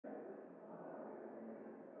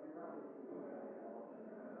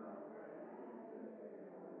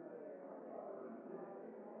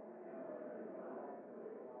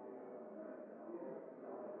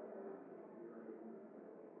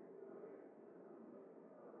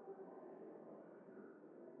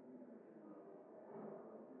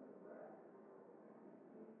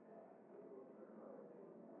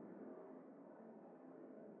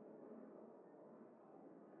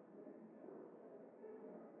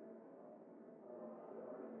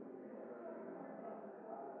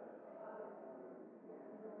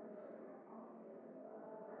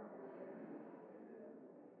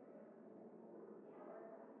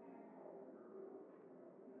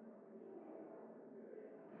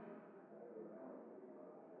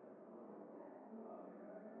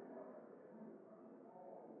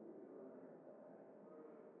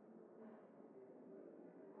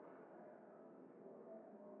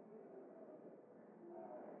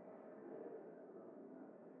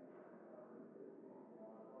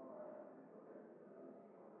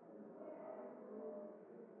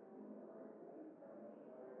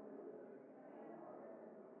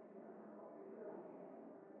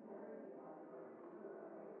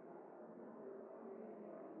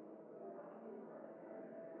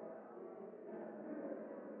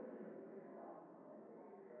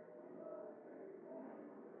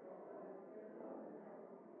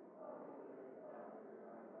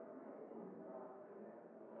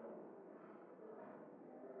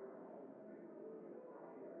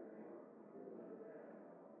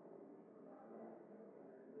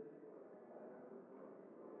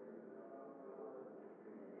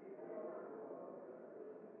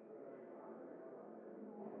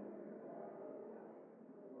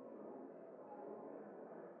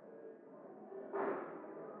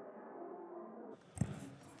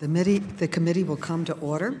The committee will come to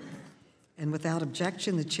order, and without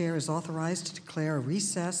objection, the chair is authorized to declare a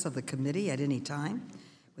recess of the committee at any time.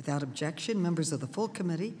 Without objection, members of the full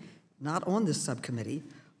committee, not on this subcommittee,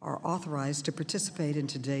 are authorized to participate in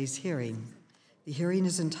today's hearing. The hearing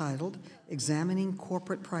is entitled, Examining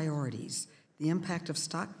Corporate Priorities, the Impact of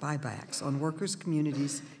Stock Buybacks on Workers,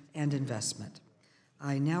 Communities, and Investment.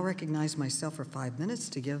 I now recognize myself for 5 minutes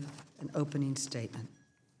to give an opening statement.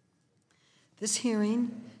 This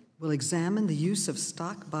hearing will examine the use of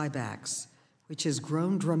stock buybacks, which has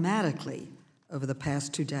grown dramatically over the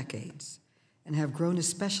past 2 decades and have grown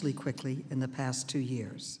especially quickly in the past 2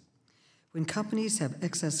 years. When companies have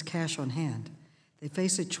excess cash on hand, they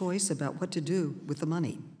face a choice about what to do with the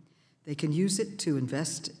money. They can use it to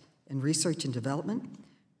invest in research and development,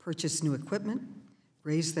 purchase new equipment,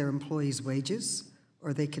 raise their employees' wages,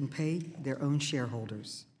 or they can pay their own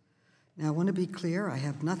shareholders. Now, I want to be clear, I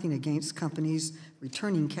have nothing against companies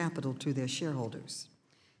returning capital to their shareholders.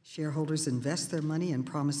 Shareholders invest their money in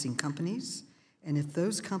promising companies, and if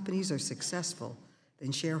those companies are successful,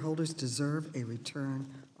 then shareholders deserve a return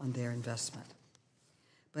on their investment.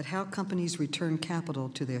 But how companies return capital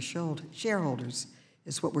to their shareholders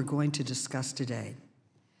is what we're going to discuss today.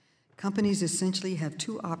 Companies essentially have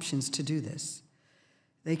 2 options to do this.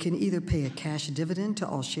 They can either pay a cash dividend to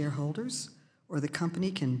all shareholders, or the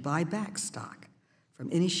company can buy back stock from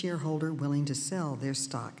any shareholder willing to sell their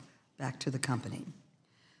stock back to the company.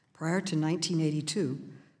 Prior to 1982,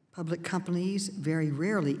 public companies very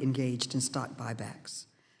rarely engaged in stock buybacks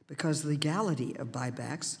because the legality of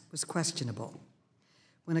buybacks was questionable.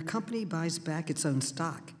 When a company buys back its own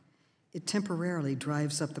stock, it temporarily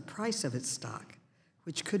drives up the price of its stock,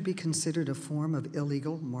 which could be considered a form of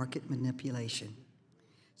illegal market manipulation.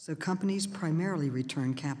 So companies primarily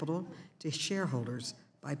return capital to shareholders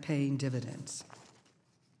by paying dividends.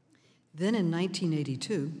 Then in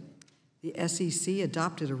 1982, the SEC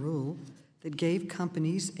adopted a rule that gave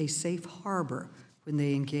companies a safe harbor when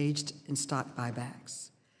they engaged in stock buybacks.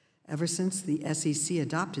 Ever since the SEC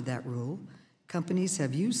adopted that rule, companies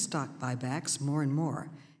have used stock buybacks more and more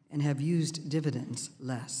and have used dividends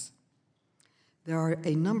less. There are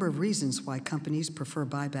a number of reasons why companies prefer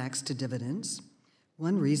buybacks to dividends.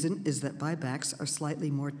 One reason is that buybacks are slightly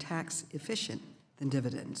more tax efficient than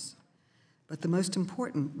dividends. But the most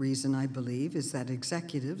important reason, I believe, is that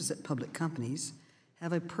executives at public companies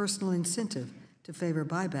have a personal incentive to favor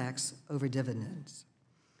buybacks over dividends.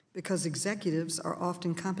 Because executives are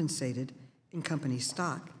often compensated in company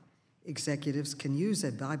stock, executives can use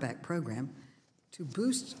a buyback program to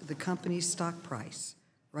boost the company's stock price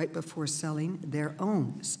right before selling their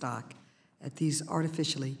own stock at these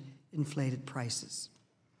artificially inflated prices.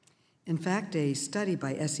 In fact, a study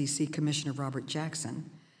by SEC Commissioner Robert Jackson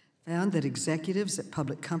found that executives at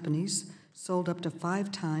public companies sold up to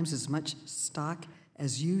 5 times as much stock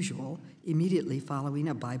as usual immediately following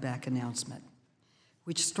a buyback announcement,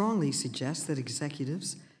 which strongly suggests that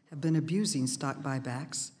executives have been abusing stock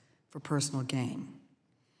buybacks for personal gain.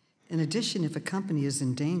 In addition, if a company is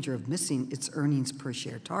in danger of missing its earnings per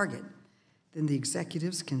share target, then the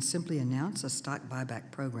executives can simply announce a stock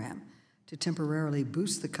buyback program to temporarily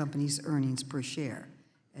boost the company's earnings per share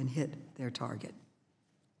and hit their target.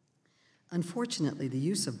 Unfortunately, the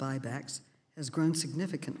use of buybacks has grown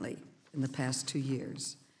significantly in the past 2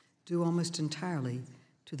 years, due almost entirely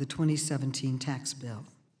to the 2017 tax bill.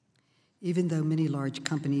 Even though many large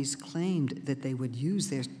companies claimed that they would use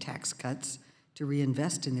their tax cuts to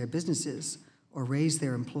reinvest in their businesses or raise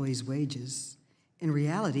their employees' wages, in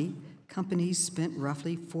reality, companies spent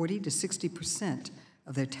roughly 40 to 60%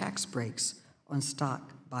 of their tax breaks on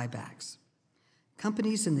stock buybacks.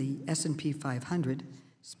 Companies in the S&P 500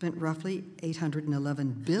 spent roughly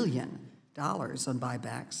 $811 billion on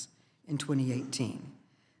buybacks in 2018,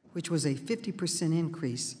 which was a 50%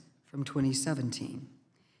 increase from 2017.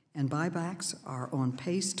 And buybacks are on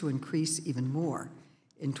pace to increase even more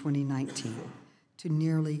in 2019 to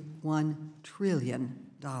nearly $1 trillion.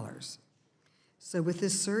 So with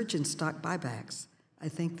this surge in stock buybacks, I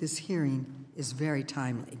think this hearing is very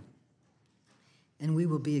timely. And we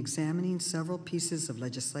will be examining several pieces of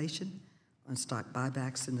legislation on stock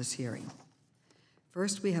buybacks in this hearing.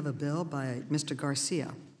 First, we have a bill by Mr.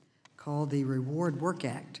 Garcia called the Reward Work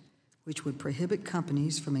Act, which would prohibit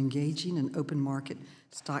companies from engaging in open market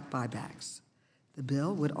stock buybacks. The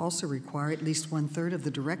bill would also require at least 1/3 of the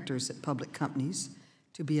directors at public companies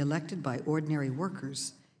to be elected by ordinary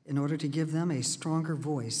workers in order to give them a stronger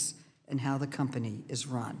voice in how the company is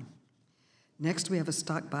run. Next, we have a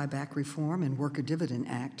Stock Buyback Reform and Worker Dividend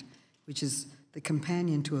Act, which is the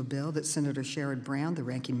companion to a bill that Senator Sherrod Brown, the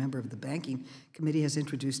ranking member of the Banking Committee, has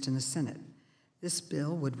introduced in the Senate. This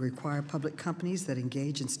bill would require public companies that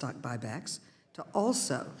engage in stock buybacks to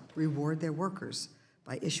also reward their workers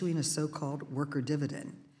by issuing a so-called worker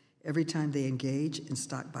dividend every time they engage in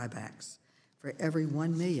stock buybacks. For every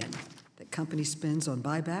 $1 million that company spends on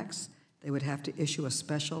buybacks, they would have to issue a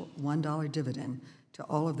special $1 dividend to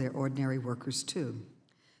all of their ordinary workers too.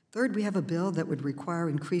 Third, we have a bill that would require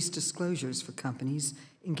increased disclosures for companies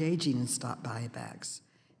engaging in stock buybacks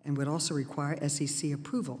and would also require SEC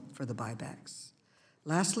approval for the buybacks.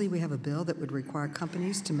 Lastly, we have a bill that would require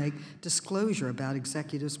companies to make disclosure about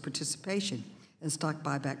executives' participation in stock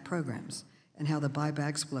buyback programs and how the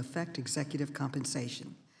buybacks will affect executive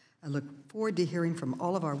compensation. I look forward to hearing from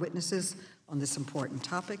all of our witnesses on this important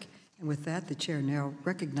topic. And with that, the chair now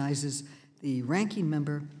recognizes the ranking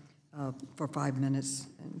member for 5 minutes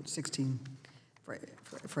and 16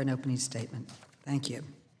 for an opening statement. Thank you.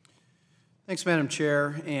 Thanks, Madam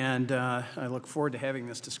Chair, and I look forward to having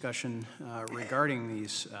this discussion regarding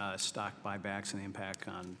these stock buybacks and the impact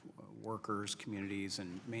on workers, communities,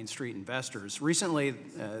 and Main Street investors. Recently,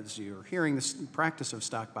 as you're hearing, this practice of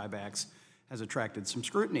stock buybacks has attracted some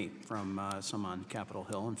scrutiny from some on Capitol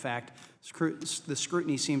Hill. In fact, the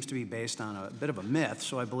scrutiny seems to be based on a bit of a myth,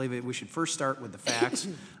 so I believe that we should first start with the facts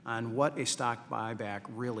on what a stock buyback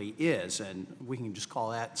really is, and we can just call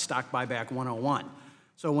that Stock Buyback 101.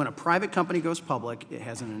 So when a private company goes public, it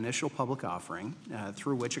has an initial public offering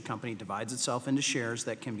through which a company divides itself into shares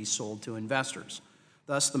that can be sold to investors.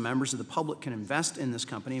 Thus, the members of the public can invest in this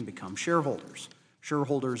company and become shareholders.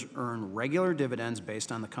 Shareholders earn regular dividends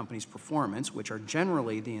based on the company's performance, which are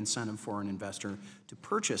generally the incentive for an investor to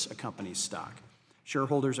purchase a company's stock.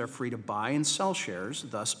 Shareholders are free to buy and sell shares,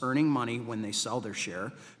 thus earning money when they sell their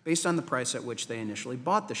share based on the price at which they initially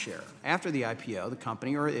bought the share. After the IPO, the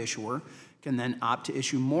company or issuer can then opt to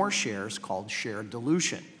issue more shares, called share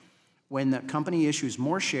dilution. When the company issues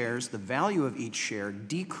more shares, the value of each share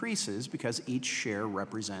decreases because each share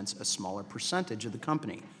represents a smaller percentage of the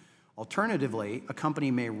company. Alternatively, a company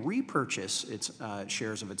may repurchase its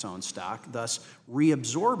shares of its own stock, thus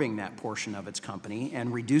reabsorbing that portion of its company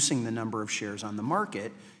and reducing the number of shares on the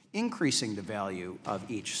market, increasing the value of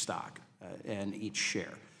each stock and each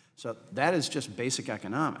share. So that is just basic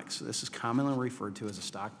economics. This is commonly referred to as a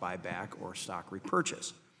stock buyback or stock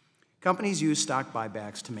repurchase. Companies use stock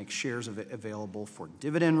buybacks to make shares available for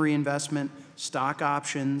dividend reinvestment, stock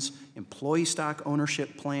options, employee stock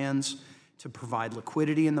ownership plans, to provide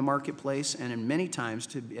liquidity in the marketplace, and in many times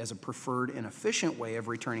as a preferred and efficient way of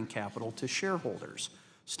returning capital to shareholders.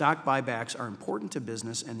 Stock buybacks are important to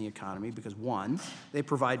business and the economy because, one, they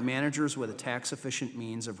provide managers with a tax-efficient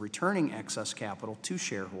means of returning excess capital to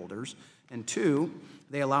shareholders, and two,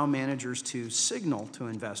 they allow managers to signal to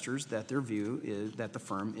investors that their view is that the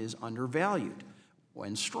firm is undervalued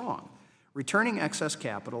when strong. Returning excess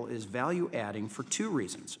capital is value-adding for two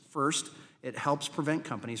reasons. First, it helps prevent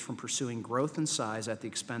companies from pursuing growth and size at the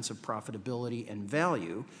expense of profitability and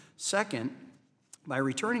value. Second, by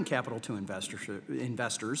returning capital to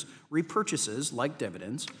investors, repurchases, like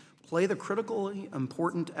dividends, play the critically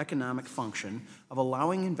important economic function of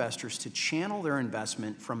allowing investors to channel their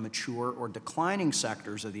investment from mature or declining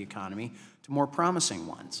sectors of the economy to more promising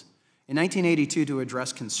ones. In 1982, to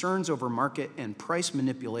address concerns over market and price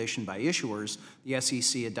manipulation by issuers, the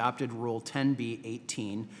SEC adopted Rule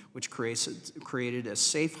 10b-18, which created a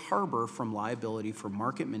safe harbor from liability for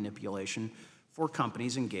market manipulation for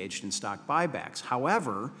companies engaged in stock buybacks.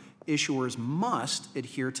 However, issuers must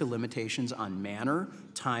adhere to limitations on manner,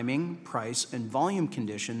 timing, price, and volume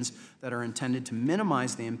conditions that are intended to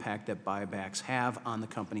minimize the impact that buybacks have on the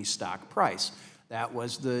company's stock price. That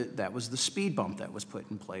was the speed bump that was put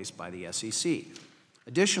in place by the SEC.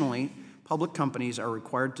 Additionally, public companies are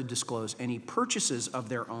required to disclose any purchases of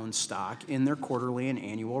their own stock in their quarterly and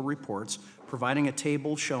annual reports, providing a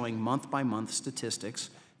table showing month-by-month statistics,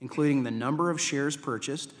 including the number of shares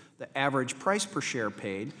purchased, the average price per share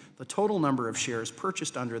paid, the total number of shares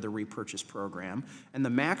purchased under the repurchase program, and the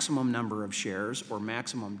maximum number of shares or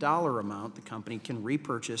maximum dollar amount the company can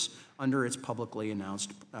repurchase under its publicly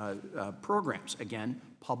announced programs. Again,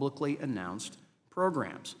 publicly announced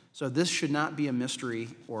programs. So this should not be a mystery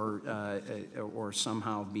or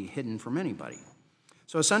somehow be hidden from anybody.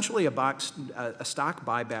 So essentially, a stock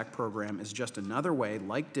buyback program is just another way,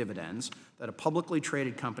 like dividends, that a publicly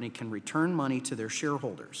traded company can return money to their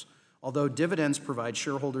shareholders. Although dividends provide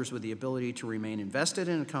shareholders with the ability to remain invested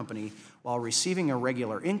in a company while receiving a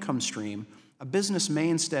regular income stream, a business may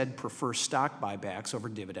instead prefer stock buybacks over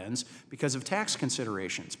dividends because of tax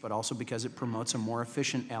considerations, but also because it promotes a more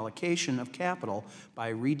efficient allocation of capital by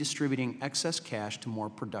redistributing excess cash to more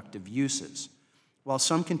productive uses. While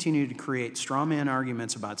some continue to create straw man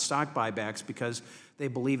arguments about stock buybacks because they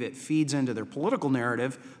believe it feeds into their political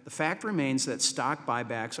narrative, the fact remains that stock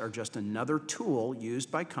buybacks are just another tool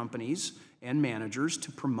used by companies and managers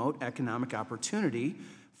to promote economic opportunity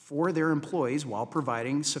for their employees while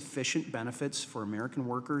providing sufficient benefits for American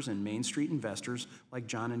workers and Main Street investors like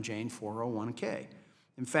John and Jane 401k.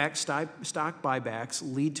 In fact, stock buybacks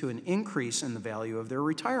lead to an increase in the value of their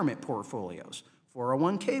retirement portfolios,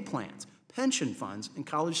 401k plans, pension funds, and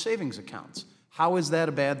college savings accounts. How is that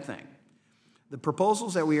a bad thing? The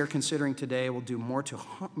proposals that we are considering today will do more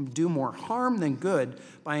harm than good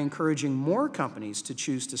by encouraging more companies to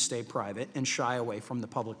choose to stay private and shy away from the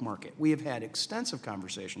public market. We have had extensive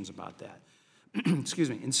conversations about that. Excuse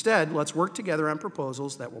me. Instead, let's work together on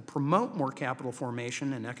proposals that will promote more capital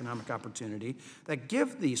formation and economic opportunity, that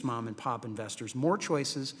give these mom and pop investors more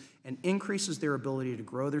choices and increases their ability to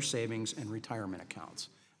grow their savings and retirement accounts.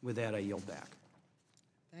 With that, I yield back.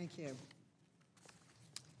 Thank you.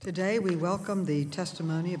 Today, we welcome the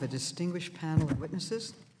testimony of a distinguished panel of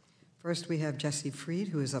witnesses. First, we have Jesse Fried,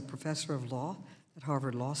 who is a professor of law at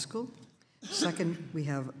Harvard Law School. Second, we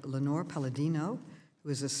have Lenore Palladino, who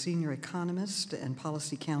is a senior economist and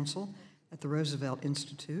policy counsel at the Roosevelt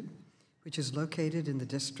Institute, which is located in the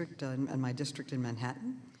district, in my district in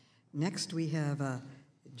Manhattan. Next, we have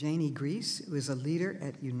Janie Grease, who is a leader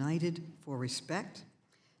at United for Respect.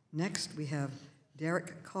 Next, we have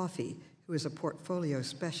Derek Coffey, who is a portfolio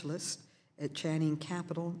specialist at Channing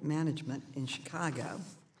Capital Management in Chicago.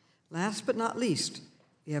 Last but not least,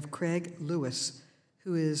 we have Craig Lewis,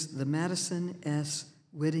 who is the Madison S.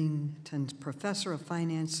 Whittington Professor of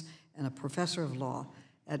Finance and a Professor of Law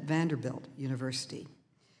at Vanderbilt University.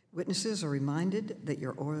 Witnesses are reminded that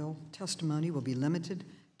your oral testimony will be limited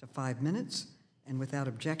to 5 minutes, and without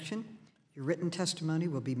objection, your written testimony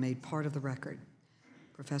will be made part of the record.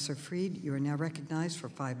 Professor Fried, you are now recognized for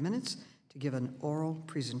 5 minutes to give an oral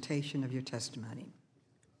presentation of your testimony.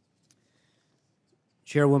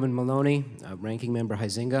 Chairwoman Maloney, Ranking Member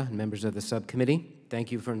Huizinga, and members of the subcommittee,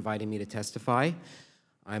 thank you for inviting me to testify.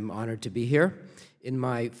 I'm honored to be here. In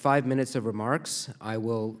my 5 minutes of remarks, I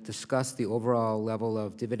will discuss the overall level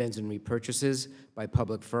of dividends and repurchases by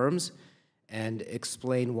public firms and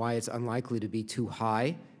explain why it's unlikely to be too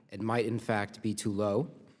high and might in fact be too low.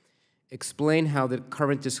 Explain how the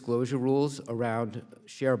current disclosure rules around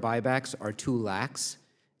share buybacks are too lax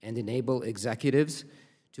and enable executives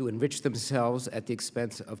to enrich themselves at the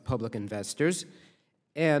expense of public investors,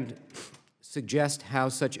 and suggest how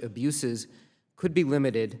such abuses could be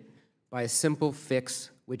limited by a simple fix,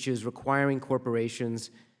 which is requiring corporations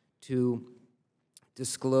to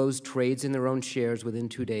disclose trades in their own shares within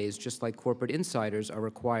 2 days, just like corporate insiders are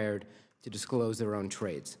required to disclose their own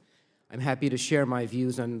trades. I'm happy to share my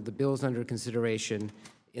views on the bills under consideration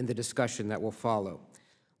in the discussion that will follow.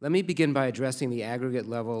 Let me begin by addressing the aggregate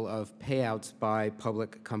level of payouts by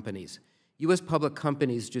public companies. U.S. public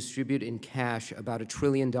companies distribute in cash about $1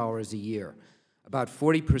 trillion a year. About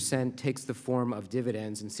 40% takes the form of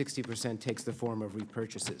dividends and 60% takes the form of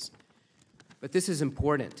repurchases. But this is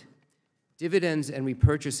important. Dividends and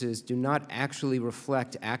repurchases do not actually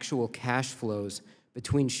reflect actual cash flows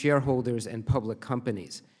between shareholders and public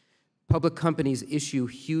companies. Public companies issue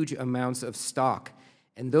huge amounts of stock,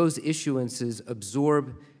 and those issuances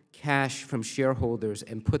absorb cash from shareholders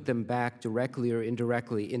and put them back directly or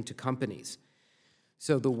indirectly into companies.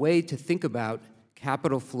 So the way to think about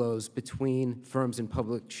capital flows between firms and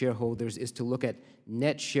public shareholders is to look at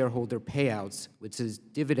net shareholder payouts, which is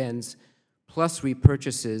dividends plus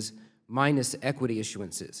repurchases minus equity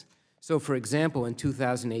issuances. So for example, in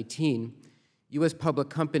 2018, U.S. public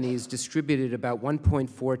companies distributed about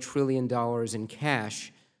 $1.4 trillion in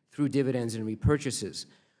cash through dividends and repurchases,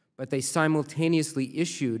 but they simultaneously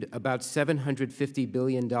issued about $750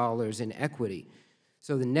 billion in equity.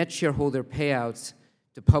 So the net shareholder payouts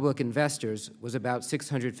to public investors was about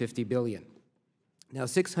 $650 billion. Now,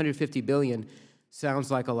 $650 billion sounds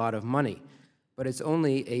like a lot of money, but it's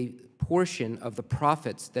only a portion of the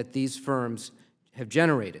profits that these firms have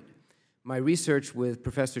generated. My research with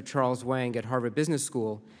Professor Charles Wang at Harvard Business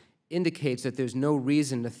School indicates that there's no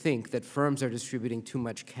reason to think that firms are distributing too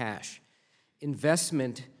much cash.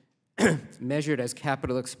 Investment measured as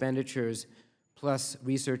capital expenditures plus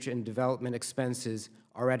research and development expenses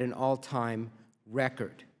are at an all-time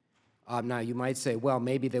record. Now, you might say, well,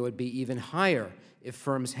 maybe they would be even higher if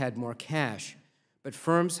firms had more cash. But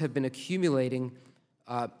firms have been accumulating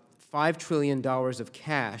 $5 trillion of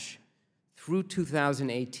cash through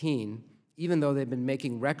 2018, even though they've been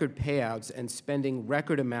making record payouts and spending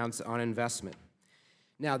record amounts on investment.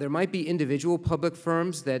 Now, there might be individual public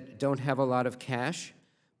firms that don't have a lot of cash,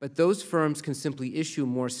 But those firms can simply issue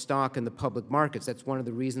more stock in the public markets. That's one of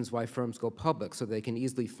the reasons why firms go public, so they can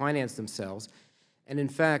easily finance themselves. And in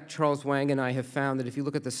fact, Charles Wang and I have found that if you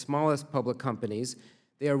look at the smallest public companies,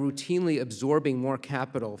 they are routinely absorbing more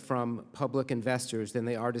capital from public investors than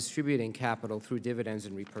they are distributing capital through dividends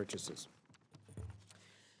and repurchases.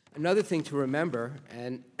 Another thing to remember,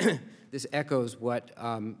 and this echoes what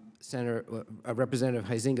Representative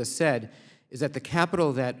Huizenga said, is that the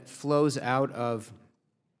capital that flows out of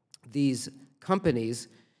these companies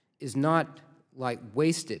is not like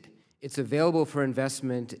wasted. It's available for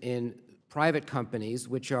investment in private companies,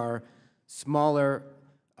 which are smaller,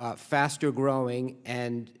 faster growing,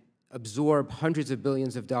 and absorb hundreds of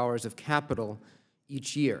billions of dollars of capital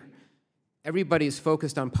each year. Everybody is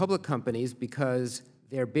focused on public companies because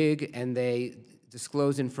they're big and they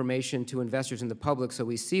disclose information to investors in the public, so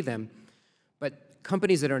we see them. But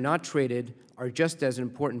companies that are not traded are just as an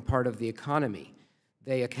important part of the economy.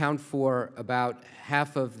 They account for about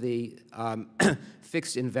half of the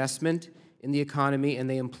fixed investment in the economy, and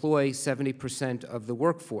they employ 70% of the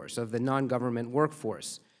workforce, of the non-government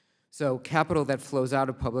workforce. So capital that flows out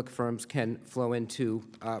of public firms can flow into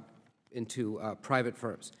private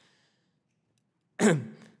firms.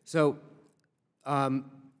 So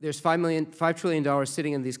there's $5 trillion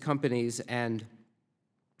sitting in these companies, and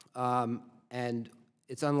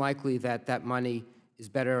it's unlikely that that money is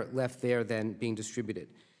better left there than being distributed.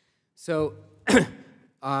 So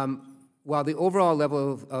while the overall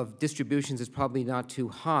level of distributions is probably not too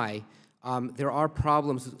high, there are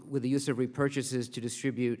problems with the use of repurchases to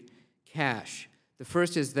distribute cash. The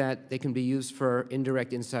first is that they can be used for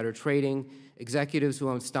indirect insider trading. Executives who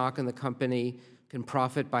own stock in the company can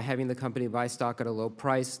profit by having the company buy stock at a low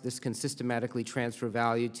price. This can systematically transfer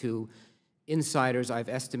value to insiders. I've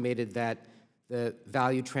estimated that the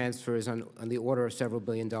value transfer is on the order of several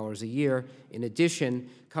 $billion a year. In addition,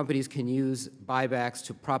 companies can use buybacks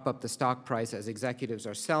to prop up the stock price as executives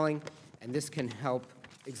are selling, and this can help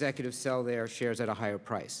executives sell their shares at a higher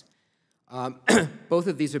price. Both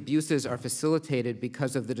of these abuses are facilitated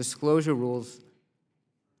because of the disclosure rules.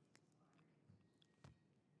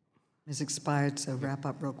 Is expired, so wrap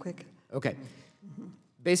up real quick. Okay.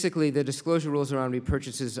 Basically, the disclosure rules around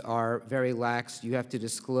repurchases are very lax. You have to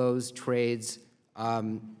disclose trades,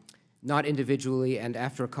 not individually, and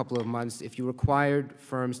after a couple of months. If you required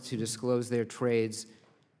firms to disclose their trades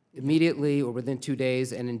immediately or within 2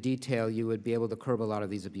 days and in detail, you would be able to curb a lot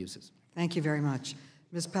of these abuses. Thank you very much.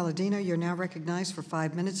 Ms. Palladino, you're now recognized for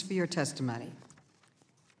 5 minutes for your testimony.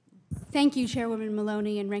 Thank you, Chairwoman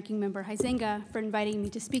Maloney and Ranking Member Huizenga, for inviting me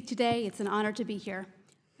to speak today. It's an honor to be here.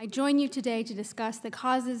 I join you today to discuss the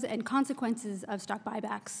causes and consequences of stock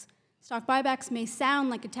buybacks. Stock buybacks may sound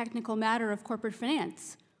like a technical matter of corporate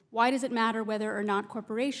finance. Why does it matter whether or not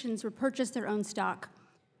corporations repurchase their own stock?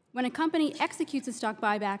 When a company executes a stock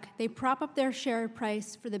buyback, they prop up their share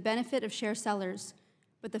price for the benefit of share sellers,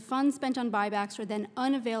 but the funds spent on buybacks are then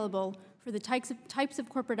unavailable for the types of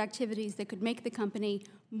corporate activities that could make the company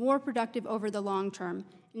more productive over the long term,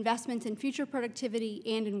 investments in future productivity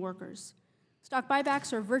and in workers. Stock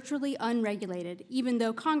buybacks are virtually unregulated, even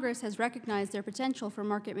though Congress has recognized their potential for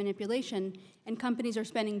market manipulation and companies are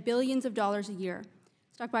spending billions of dollars a year.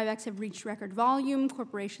 Stock buybacks have reached record volume.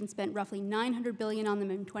 Corporations spent roughly $900 billion on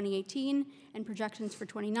them in 2018, and projections for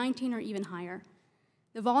 2019 are even higher.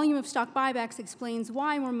 The volume of stock buybacks explains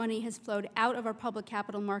why more money has flowed out of our public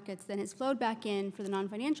capital markets than has flowed back in for the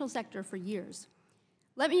non-financial sector for years.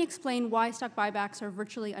 Let me explain why stock buybacks are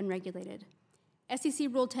virtually unregulated. SEC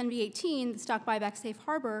Rule 10b-18, the stock buyback safe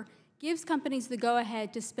harbor, gives companies the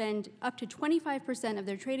go-ahead to spend up to 25% of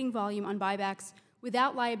their trading volume on buybacks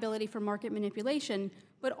without liability for market manipulation,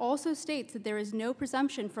 but also states that there is no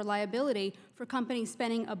presumption for liability for companies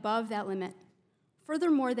spending above that limit.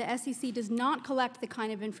 Furthermore, the SEC does not collect the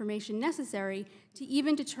kind of information necessary to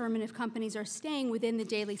even determine if companies are staying within the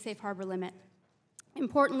daily safe harbor limit.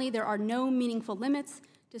 Importantly, there are no meaningful limits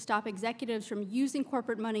to stop executives from using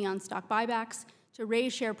corporate money on stock buybacks to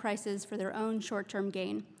raise share prices for their own short-term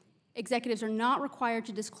gain. Executives are not required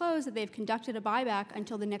to disclose that they've conducted a buyback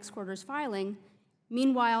until the next quarter's filing.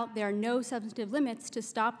 Meanwhile, there are no substantive limits to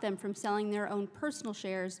stop them from selling their own personal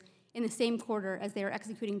shares in the same quarter as they are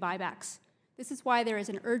executing buybacks. This is why there is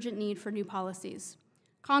an urgent need for new policies.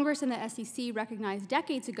 Congress and the SEC recognized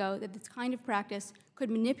decades ago that this kind of practice could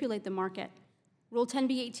manipulate the market. Rule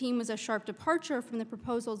 10b-18 was a sharp departure from the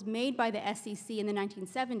proposals made by the SEC in the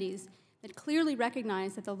 1970s that clearly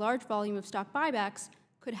recognized that the large volume of stock buybacks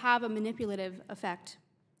could have a manipulative effect.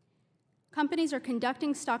 Companies are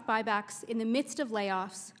conducting stock buybacks in the midst of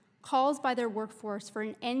layoffs, calls by their workforce for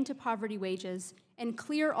an end to poverty wages, and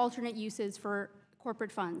clear alternate uses for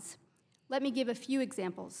corporate funds. Let me give a few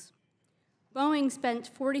examples. Boeing spent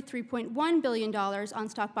 $43.1 billion on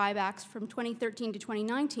stock buybacks from 2013 to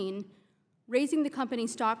 2019, raising the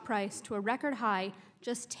company's stock price to a record high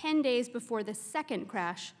just 10 days before the second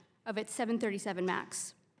crash of its 737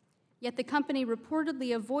 MAX. Yet the company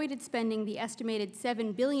reportedly avoided spending the estimated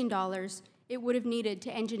 $7 billion it would have needed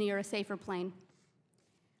to engineer a safer plane.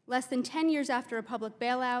 Less than 10 years after a public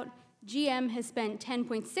bailout, GM has spent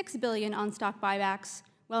 $10.6 billion on stock buybacks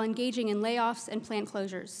while engaging in layoffs and plant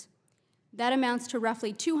closures. That amounts to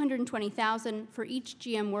roughly $220,000 for each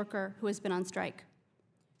GM worker who has been on strike.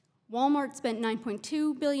 Walmart spent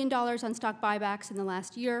 $9.2 billion on stock buybacks in the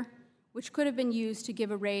last year, which could have been used to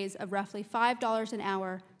give a raise of roughly $5 an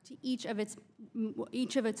hour to each of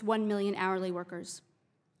its 1 million hourly workers.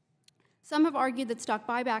 Some have argued that stock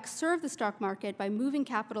buybacks serve the stock market by moving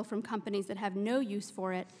capital from companies that have no use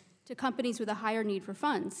for it to companies with a higher need for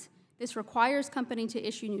funds. This requires companies to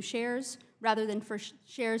issue new shares rather than for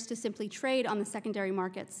shares to simply trade on the secondary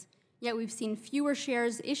markets. Yet we've seen fewer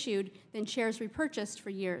shares issued than shares repurchased for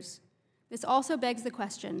years. This also begs the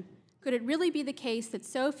question, could it really be the case that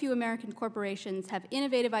so few American corporations have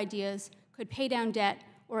innovative ideas, could pay down debt,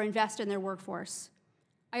 or invest in their workforce?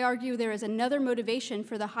 I argue there is another motivation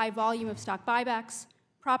for the high volume of stock buybacks,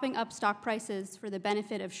 propping up stock prices for the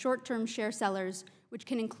benefit of short-term share sellers, which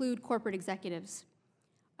can include corporate executives.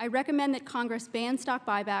 I recommend that Congress ban stock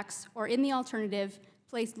buybacks, or in the alternative,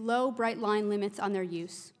 place low, bright line limits on their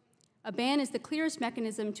use. A ban is the clearest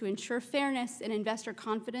mechanism to ensure fairness and investor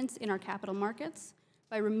confidence in our capital markets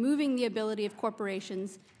by removing the ability of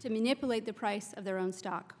corporations to manipulate the price of their own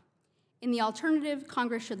stock. In the alternative,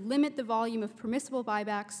 Congress should limit the volume of permissible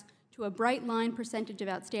buybacks to a bright line percentage of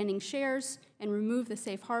outstanding shares and remove the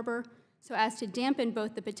safe harbor so as to dampen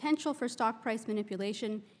both the potential for stock price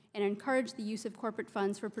manipulation and encourage the use of corporate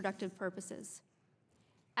funds for productive purposes.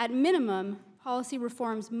 At minimum, policy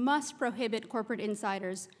reforms must prohibit corporate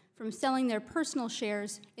insiders from selling their personal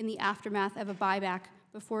shares in the aftermath of a buyback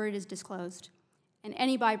before it is disclosed, and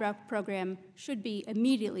any buyback program should be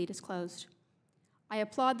immediately disclosed. I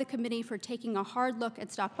applaud the committee for taking a hard look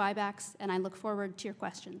at stock buybacks, and I look forward to your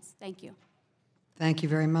questions. Thank you. Thank you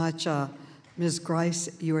very much. Ms. Grice,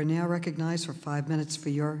 you are now recognized for 5 minutes for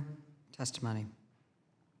your testimony.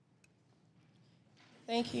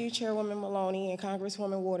 Thank you, Chairwoman Maloney and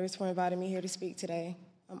Congresswoman Waters, for inviting me here to speak today.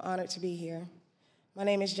 I'm honored to be here. My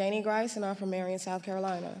name is Janie Grice, and I'm from Marion, South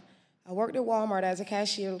Carolina. I worked at Walmart as a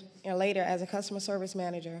cashier and later as a customer service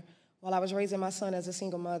manager while I was raising my son as a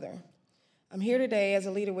single mother. I'm here today as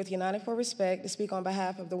a leader with United for Respect to speak on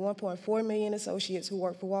behalf of the 1.4 million associates who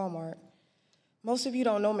work for Walmart. Most of you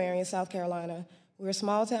don't know Marion, South Carolina. We're a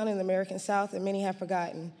small town in the American South that many have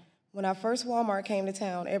forgotten. When our first Walmart came to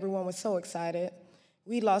town, everyone was so excited.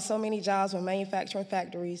 We'd lost so many jobs when manufacturing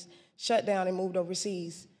factories shut down and moved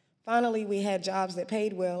overseas. Finally, we had jobs that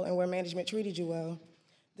paid well and where management treated you well.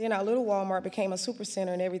 Then our little Walmart became a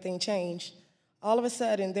supercenter and everything changed. All of a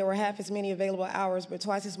sudden, there were half as many available hours, but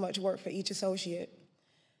twice as much work for each associate.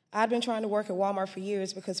 I'd been trying to work at Walmart for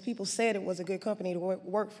years because people said it was a good company to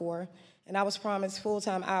work for, and I was promised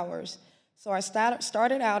full-time hours. So I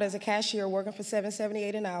started out as a cashier working for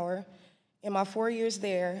 $7.78 an hour. In my 4 years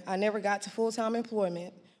there, I never got to full-time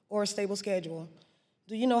employment or a stable schedule.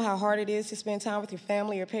 Do you know how hard it is to spend time with your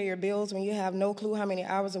family or pay your bills when you have no clue how many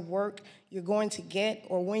hours of work you're going to get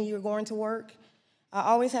or when you're going to work? I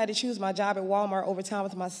always had to choose my job at Walmart over time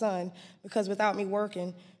with my son because without me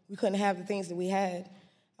working, we couldn't have the things that we had.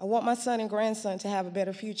 I want my son and grandson to have a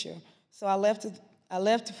better future, so I left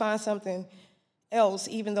to find something else,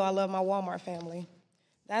 even though I love my Walmart family.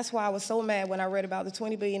 That's why I was so mad when I read about the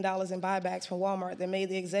 $20 billion in buybacks from Walmart that made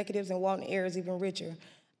the executives and Walton heirs even richer.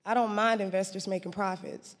 I don't mind investors making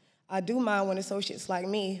profits. I do mind when associates like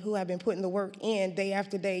me, who have been putting the work in day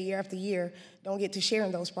after day, year after year, don't get to share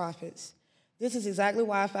in those profits. This is exactly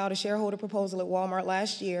why I filed a shareholder proposal at Walmart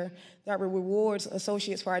last year that rewards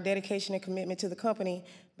associates for our dedication and commitment to the company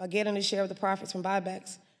by getting a share of the profits from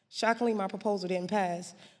buybacks. Shockingly, my proposal didn't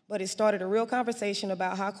pass, but it started a real conversation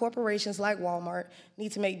about how corporations like Walmart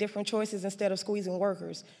need to make different choices instead of squeezing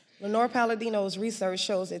workers. Lenore Palladino's research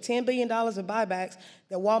shows that $10 billion of buybacks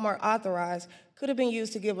that Walmart authorized could have been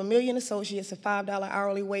used to give 1 million associates a $5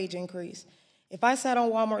 hourly wage increase. If I sat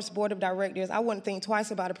on Walmart's board of directors, I wouldn't think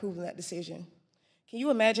twice about approving that decision. Can you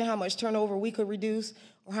imagine how much turnover we could reduce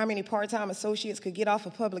or how many part-time associates could get off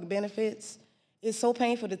of public benefits? It's so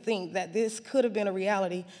painful to think that this could have been a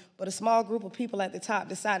reality, but a small group of people at the top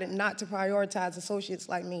decided not to prioritize associates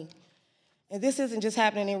like me. And this isn't just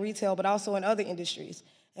happening in retail, but also in other industries.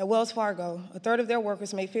 At Wells Fargo, a third of their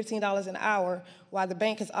workers make $15 an hour, while the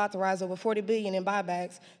bank has authorized over $40 billion in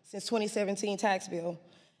buybacks since 2017 tax bill.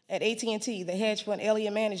 At AT&T, the hedge fund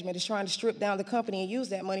Elliott Management is trying to strip down the company and use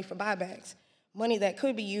that money for buybacks, money that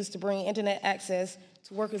could be used to bring internet access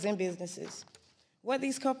to workers and businesses. What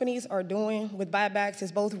these companies are doing with buybacks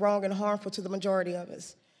is both wrong and harmful to the majority of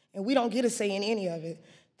us, and we don't get a say in any of it.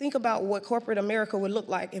 Think about what corporate America would look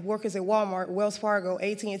like if workers at Walmart, Wells Fargo,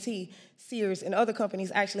 AT&T, Sears, and other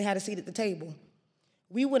companies actually had a seat at the table.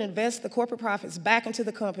 We would invest the corporate profits back into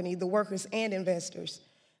the company, the workers, and investors.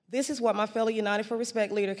 This is what my fellow United for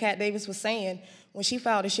Respect leader, Kat Davis, was saying when she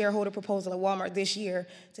filed a shareholder proposal at Walmart this year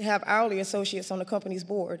to have hourly associates on the company's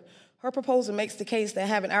board. Her proposal makes the case that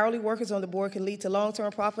having hourly workers on the board could lead to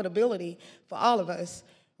long-term profitability for all of us.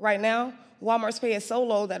 Right now, Walmart's pay is so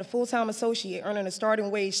low that a full-time associate earning a starting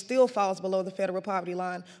wage still falls below the federal poverty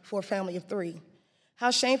line for a family of 3. How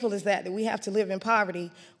shameful is that we have to live in poverty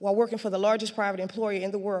while working for the largest private employer in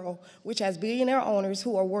the world, which has billionaire owners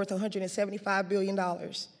who are worth $175 billion.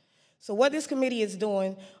 So what this committee is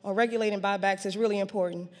doing on regulating buybacks is really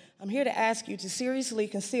important. I'm here to ask you to seriously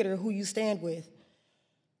consider who you stand with.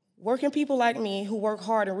 Working people like me who work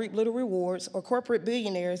hard and reap little rewards, or corporate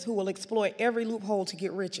billionaires who will exploit every loophole to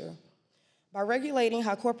get richer. By regulating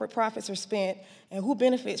how corporate profits are spent and who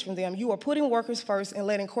benefits from them, you are putting workers first and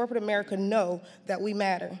letting corporate America know that we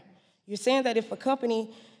matter. You're saying that if a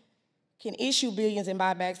company can issue billions in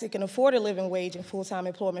buybacks, it can afford a living wage and full-time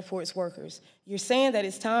employment for its workers. You're saying that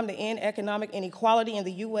it's time to end economic inequality in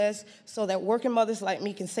the U.S. so that working mothers like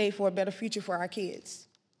me can save for a better future for our kids.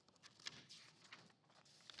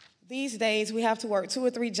 These days, we have to work 2 or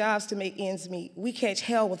 3 jobs to make ends meet. We catch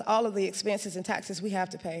hell with all of the expenses and taxes we have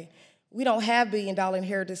to pay. We don't have billion-dollar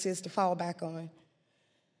inheritances to fall back on,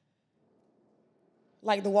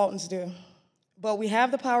 like the Waltons do. But we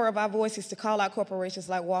have the power of our voices to call out corporations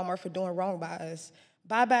like Walmart for doing wrong by us.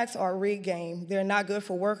 Buybacks are a rigged game. They're not good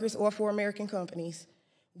for workers or for American companies.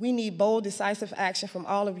 We need bold, decisive action from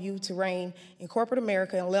all of you to reign in corporate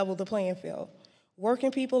America and level the playing field.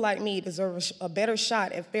 Working people like me deserve a better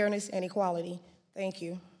shot at fairness and equality. Thank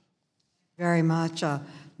you. Very much.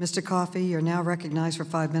 Mr. Coffey, you're now recognized for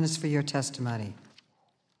 5 minutes for your testimony.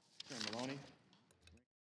 Maloney.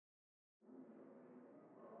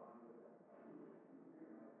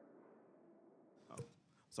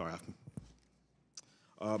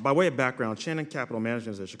 By way of background, Shannon Capital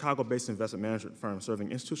Management is a Chicago-based investment management firm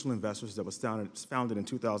serving institutional investors that was founded in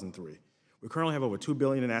 2003. We currently have over $2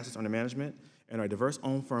 billion in assets under management and are a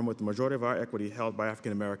diverse-owned firm with the majority of our equity held by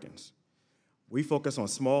African Americans. We focus on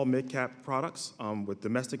small, mid-cap products with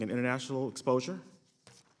domestic and international exposure.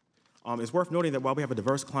 It's worth noting that while we have a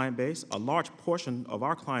diverse client base, a large portion of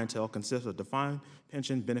our clientele consists of defined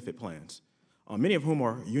pension benefit plans, many of whom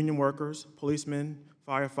are union workers, policemen,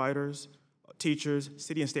 firefighters, teachers,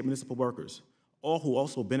 city and state municipal workers, all who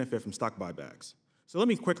also benefit from stock buybacks. So let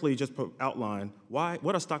me quickly just outline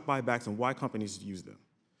what are stock buybacks and why companies use them.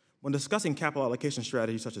 When discussing capital allocation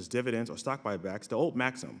strategies such as dividends or stock buybacks, the old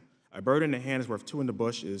maxim, "A bird in the hand is worth 2 in the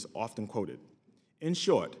bush," is often quoted. In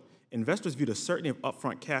short, investors view the certainty of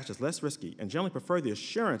upfront cash as less risky and generally prefer the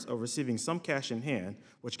assurance of receiving some cash in hand,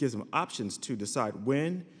 which gives them options to decide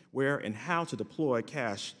when, where, and how to deploy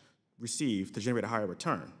cash received to generate a higher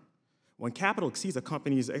return. When capital exceeds a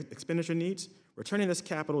company's expenditure needs, returning this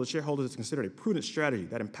capital to shareholders is considered a prudent strategy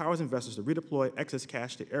that empowers investors to redeploy excess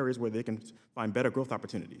cash to areas where they can find better growth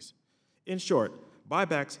opportunities. In short,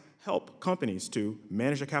 buybacks help companies to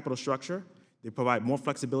manage their capital structure. They provide more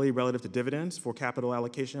flexibility relative to dividends for capital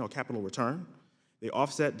allocation or capital return. They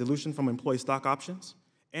offset dilution from employee stock options.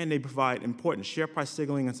 And they provide important share price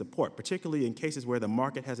signaling and support, particularly in cases where the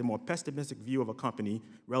market has a more pessimistic view of a company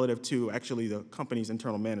relative to actually the company's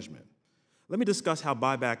internal management. Let me discuss how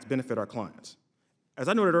buybacks benefit our clients. As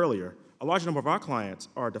I noted earlier, a large number of our clients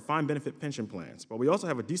are defined benefit pension plans, but we also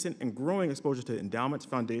have a decent and growing exposure to endowments,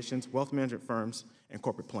 foundations, wealth management firms, and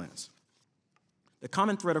corporate plans. The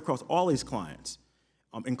common thread across all these clients,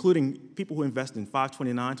 including people who invest in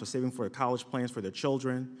 529s or saving for college plans for their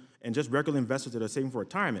children, and just regular investors that are saving for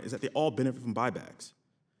retirement, is that they all benefit from buybacks.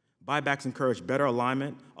 Buybacks encourage better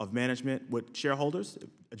alignment of management with shareholders,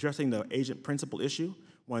 addressing the agent principal issue.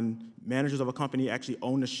 When managers of a company actually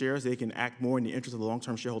own the shares, they can act more in the interest of the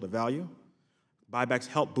long-term shareholder value. Buybacks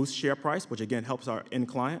help boost share price, which again helps our end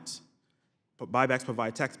clients. But buybacks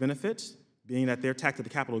provide tax benefits, being that they're taxed at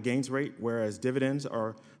the capital gains rate, whereas dividends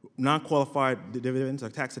are non-qualified dividends are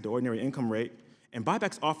taxed at the ordinary income rate. And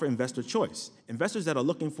buybacks offer investor choice. Investors that are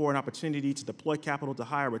looking for an opportunity to deploy capital to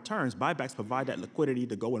higher returns, buybacks provide that liquidity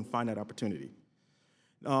to go and find that opportunity.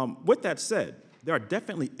 With that said, there are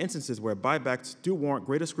definitely instances where buybacks do warrant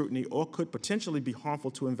greater scrutiny or could potentially be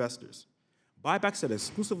harmful to investors. Buybacks that are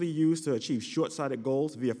exclusively used to achieve short-sighted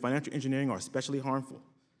goals via financial engineering are especially harmful.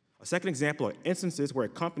 A second example are instances where a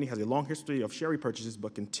company has a long history of share repurchases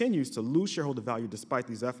but continues to lose shareholder value despite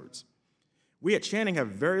these efforts. We at Channing have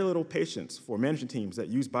very little patience for management teams that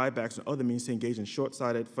use buybacks and other means to engage in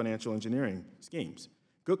short-sighted financial engineering schemes.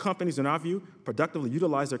 Good companies, in our view, productively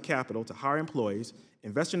utilize their capital to hire employees,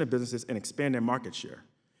 invest in their businesses, and expand their market share.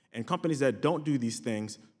 And companies that don't do these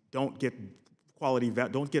things don't get quality,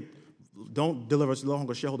 don't deliver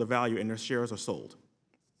longer shareholder value, and their shares are sold.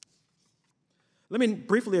 Let me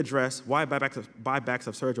briefly address why buybacks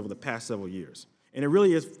have surged over the past several years. And it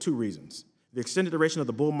really is two reasons: the extended duration of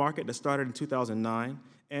the bull market that started in 2009,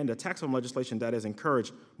 and the tax reform legislation that has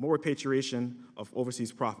encouraged more repatriation of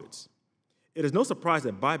overseas profits. It is no surprise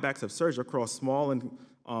that buybacks have surged across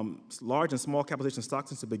large and small capitalization stocks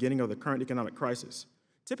since the beginning of the current economic crisis.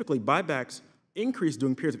 Typically, buybacks increase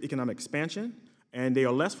during periods of economic expansion, and they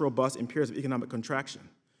are less robust in periods of economic contraction.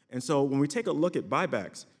 And so when we take a look at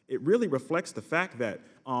buybacks, it really reflects the fact that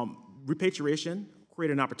repatriation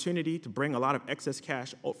created an opportunity to bring a lot of excess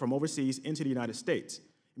cash from overseas into the United States.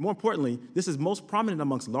 More importantly, this is most prominent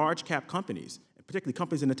amongst large cap companies, particularly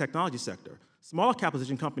companies in the technology sector. Smaller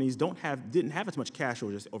capitalization companies didn't have as much cash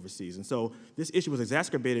overseas, and so this issue was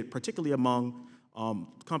exacerbated particularly among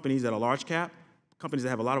companies that are large cap, companies that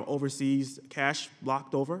have a lot of overseas cash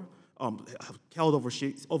locked over, held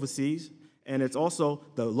overseas, and it's also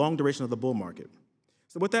the long duration of the bull market.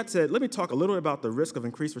 So with that said, let me talk a little bit about the risk of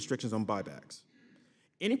increased restrictions on buybacks.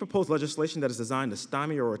 Any proposed legislation that is designed to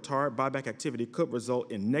stymie or retard buyback activity could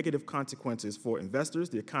result in negative consequences for investors,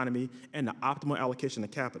 the economy, and the optimal allocation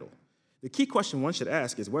of capital. The key question one should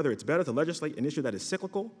ask is whether it's better to legislate an issue that is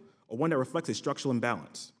cyclical or one that reflects a structural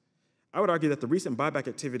imbalance. I would argue that the recent buyback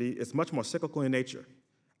activity is much more cyclical in nature.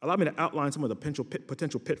 Allow me to outline some of the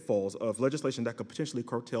potential pitfalls of legislation that could potentially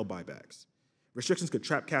curtail buybacks. Restrictions could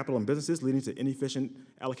trap capital in businesses, leading to inefficient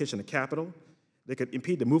allocation of capital. They could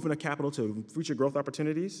impede the movement of capital to future growth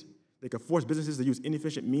opportunities. They could force businesses to use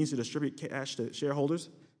inefficient means to distribute cash to shareholders.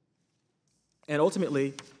 And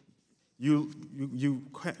ultimately,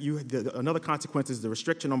 another consequence is the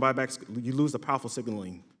restriction on buybacks. You lose the powerful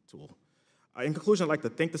signaling tool. In conclusion, I'd like to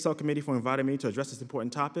thank the subcommittee for inviting me to address this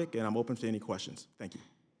important topic, and I'm open to any questions. Thank you.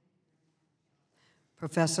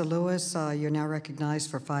 Professor Lewis, you're now recognized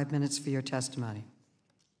for 5 minutes for your testimony.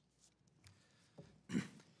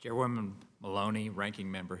 Chairwoman Maloney, Ranking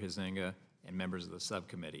Member Huizenga, and members of the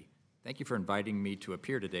subcommittee, thank you for inviting me to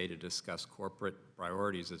appear today to discuss corporate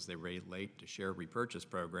priorities as they relate to share repurchase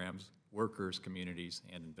programs, workers, communities,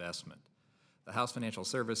 and investment. The House Financial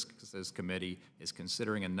Services Committee is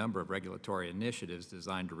considering a number of regulatory initiatives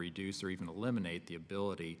designed to reduce or even eliminate the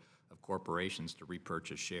ability of corporations to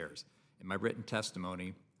repurchase shares. In my written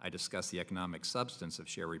testimony, I discuss the economic substance of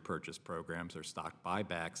share repurchase programs, or stock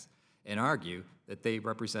buybacks, and argue that they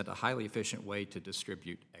represent a highly efficient way to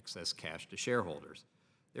distribute excess cash to shareholders.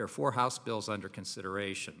 There are 4 House bills under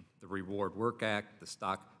consideration: the Reward Work Act, the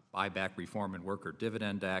Stock Buyback Reform and Worker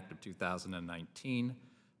Dividend Act of 2019,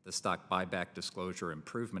 the Stock Buyback Disclosure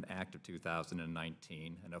Improvement Act of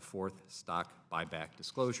 2019, and a 4th Stock Buyback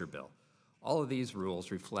Disclosure Bill. All of these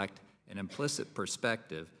rules reflect an implicit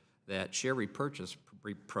perspective that share repurchase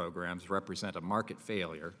programs represent a market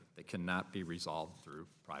failure that cannot be resolved through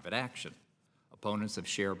private action. Opponents of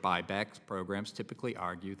share buyback programs typically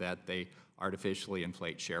argue that they artificially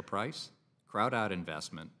inflate share price, crowd out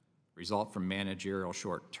investment, result from managerial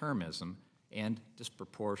short-termism, and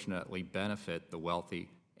disproportionately benefit the wealthy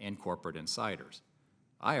and corporate insiders.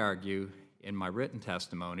 I argue in my written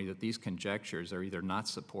testimony that these conjectures are either not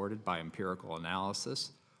supported by empirical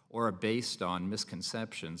analysis or are based on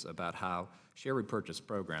misconceptions about how share repurchase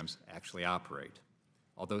programs actually operate.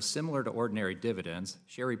 Although similar to ordinary dividends,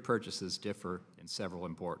 share repurchases differ in several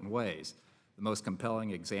important ways. The most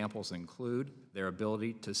compelling examples include their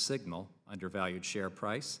ability to signal undervalued share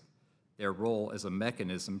price, their role as a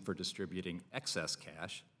mechanism for distributing excess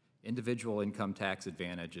cash, individual income tax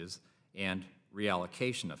advantages, and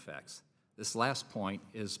reallocation effects. This last point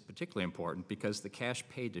is particularly important because the cash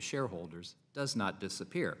paid to shareholders does not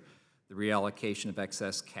disappear. The reallocation of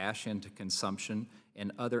excess cash into consumption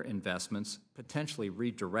and other investments potentially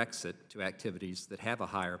redirects it to activities that have a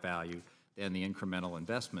higher value than the incremental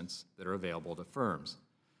investments that are available to firms.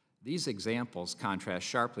 These examples contrast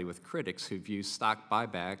sharply with critics who view stock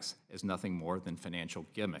buybacks as nothing more than financial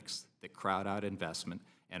gimmicks that crowd out investment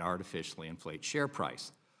and artificially inflate share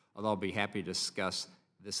price. Although I'll be happy to discuss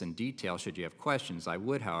this in detail should you have questions, I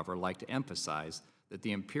would, however, like to emphasize that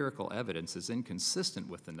the empirical evidence is inconsistent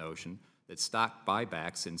with the notion that stock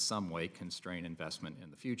buybacks in some way constrain investment in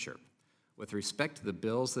the future. With respect to the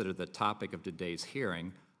bills that are the topic of today's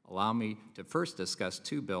hearing, allow me to first discuss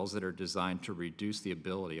two bills that are designed to reduce the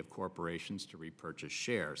ability of corporations to repurchase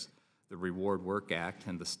shares: the Reward Work Act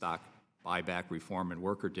and the Stock Buyback Reform and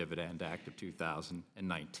Worker Dividend Act of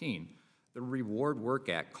 2019. The Reward Work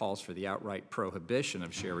Act calls for the outright prohibition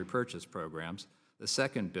of share repurchase programs. The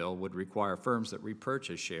second bill would require firms that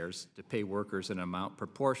repurchase shares to pay workers an amount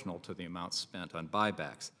proportional to the amount spent on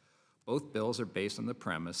buybacks. Both bills are based on the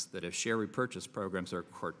premise that if share repurchase programs are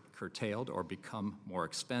curtailed or become more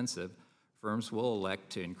expensive, firms will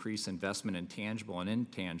elect to increase investment in tangible and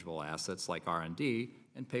intangible assets like R&D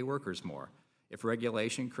and pay workers more. If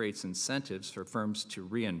regulation creates incentives for firms to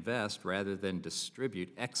reinvest rather than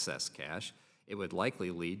distribute excess cash, it would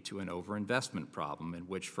likely lead to an overinvestment problem in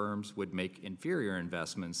which firms would make inferior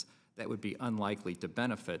investments that would be unlikely to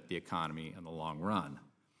benefit the economy in the long run.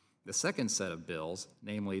 The second set of bills,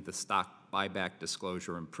 namely the Stock Buyback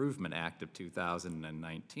Disclosure Improvement Act of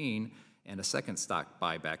 2019 and a second stock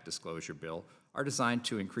buyback disclosure bill, are designed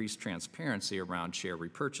to increase transparency around share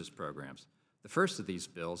repurchase programs. The first of these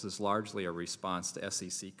bills is largely a response to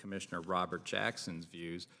SEC Commissioner Robert Jackson's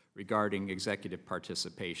views regarding executive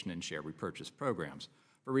participation in share repurchase programs.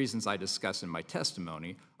 For reasons I discuss in my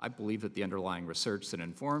testimony, I believe that the underlying research that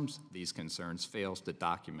informs these concerns fails to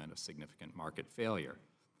document a significant market failure.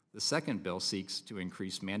 The second bill seeks to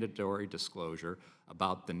increase mandatory disclosure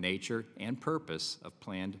about the nature and purpose of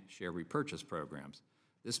planned share repurchase programs.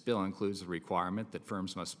 This bill includes the requirement that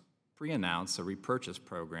firms must pre-announce a repurchase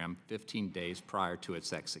program 15 days prior to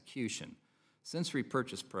its execution. Since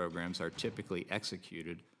repurchase programs are typically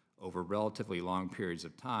executed over relatively long periods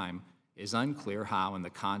of time, it is unclear how, in the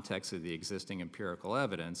context of the existing empirical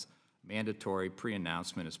evidence, mandatory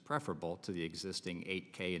pre-announcement is preferable to the existing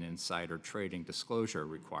 8K and insider trading disclosure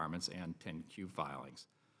requirements and 10Q filings.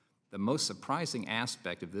 The most surprising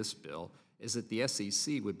aspect of this bill is that the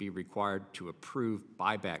SEC would be required to approve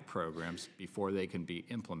buyback programs before they can be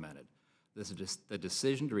implemented. The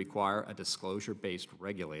decision to require a disclosure-based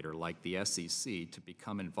regulator like the SEC to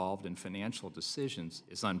become involved in financial decisions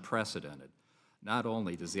is unprecedented. Not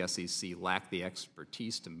only does the SEC lack the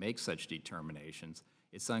expertise to make such determinations,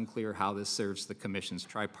 it's unclear how this serves the Commission's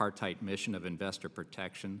tripartite mission of investor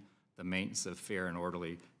protection, the maintenance of fair and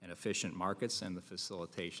orderly and efficient markets, and the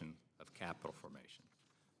facilitation of capital formation.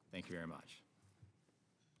 Thank you very much.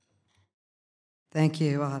 Thank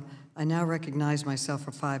you. I now recognize myself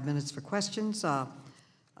for 5 minutes for questions.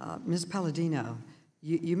 Ms. Palladino,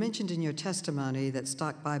 you mentioned in your testimony that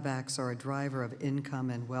stock buybacks are a driver of income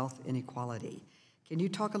and wealth inequality. Can you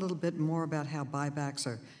talk a little bit more about how buybacks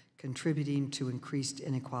are contributing to increased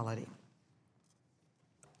inequality?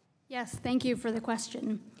 Yes, thank you for the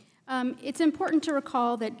question. It's important to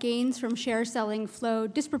recall that gains from share selling flow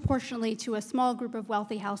disproportionately to a small group of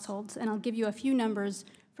wealthy households, and I'll give you a few numbers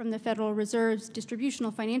from the Federal Reserve's distributional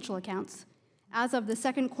financial accounts. As of the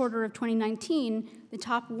second quarter of 2019, the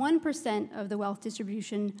top 1% of the wealth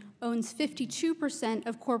distribution owns 52%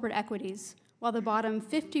 of corporate equities, while the bottom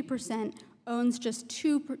 50% owns just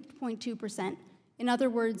 2.2%. In other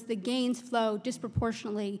words, the gains flow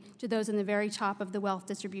disproportionately to those in the very top of the wealth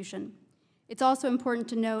distribution. It's also important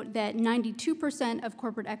to note that 92% of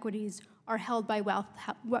corporate equities are held by white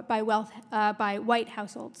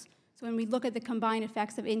households. So when we look at the combined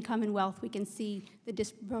effects of income and wealth, we can see the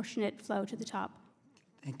disproportionate flow to the top.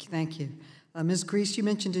 Thank you. Ms. Grease, you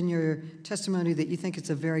mentioned in your testimony that you think it's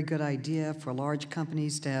a very good idea for large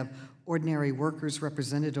companies to have ordinary workers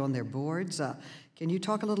represented on their boards. Can you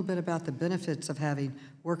talk a little bit about the benefits of having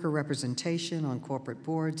worker representation on corporate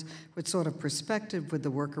boards? What sort of perspective would the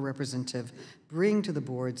worker representative bring to the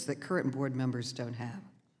boards that current board members don't have?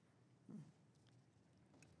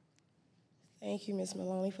 Thank you, Ms.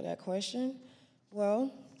 Maloney, for that question.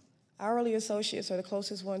 Well, hourly associates are the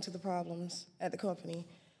closest one to the problems at the company,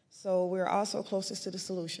 so we're also closest to the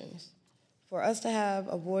solutions. For us to have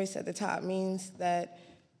a voice at the top means that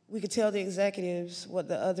we could tell the executives what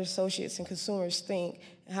the other associates and consumers think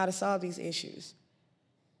and how to solve these issues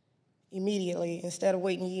immediately instead of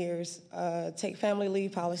waiting years. Take family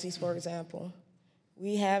leave policies, for example.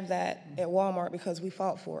 We have that at Walmart because we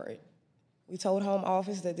fought for it. We told home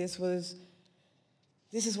office that this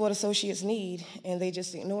is what associates need, and they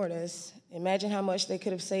just ignored us. Imagine how much they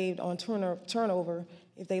could have saved on turnover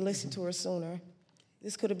if they listened to us sooner.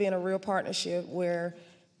 This could have been a real partnership where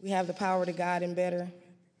we have the power to guide in better,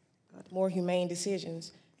 more humane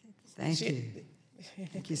decisions. Thank you.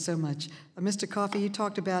 Thank you so much. Mr. Coffey, you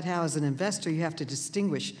talked about how as an investor you have to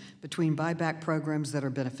distinguish between buyback programs that are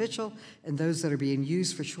beneficial and those that are being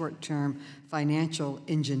used for short-term financial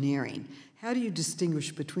engineering. How do you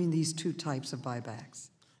distinguish between these two types of buybacks?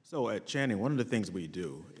 So at Channing, one of the things we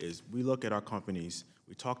do is we look at our companies,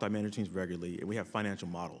 we talk to our management teams regularly, and we have financial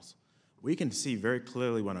models. We can see very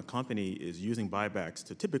clearly when a company is using buybacks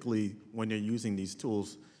to typically, when they're using these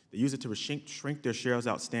tools, they use it to shrink their shares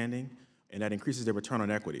outstanding, and that increases their return on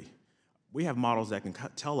equity. We have models that can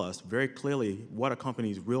tell us very clearly what a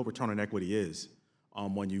company's real return on equity is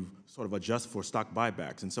when you sort of adjust for stock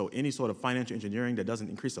buybacks. And so any sort of financial engineering that doesn't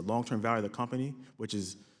increase the long-term value of the company, which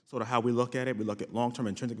is sort of how we look at it, we look at long-term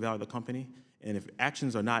intrinsic value of the company, and if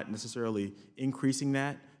actions are not necessarily increasing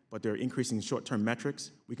that, but they're increasing short-term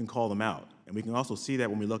metrics, we can call them out. And we can also see that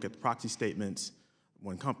when we look at the proxy statements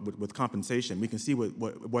with compensation, we can see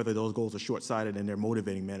whether those goals are short-sighted and they're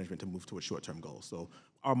motivating management to move towards short-term goals. So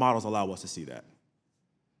our models allow us to see that.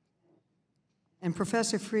 And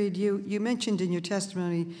Professor Freed, you mentioned in your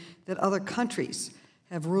testimony that other countries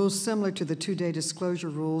have rules similar to the two-day disclosure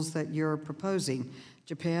rules that you're proposing.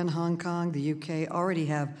 Japan, Hong Kong, the UK already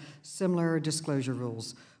have similar disclosure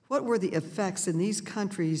rules. What were the effects in these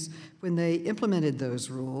countries when they implemented those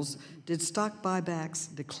rules? Did stock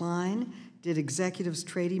buybacks decline? Did executives'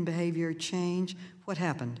 trading behavior change? What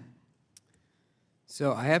happened?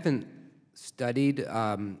 So I haven't studied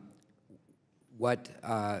what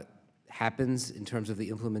happens in terms of the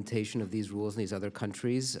implementation of these rules in these other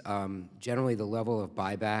countries. Generally, the level of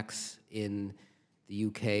buybacks in the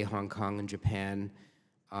UK, Hong Kong, and Japan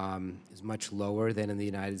is much lower than in the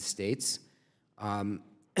United States.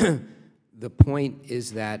 The point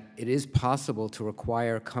is that it is possible to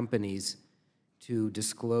require companies to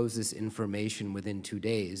disclose this information within 2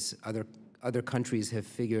 days. Other countries have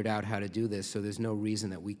figured out how to do this, so there's no reason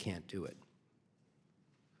that we can't do it.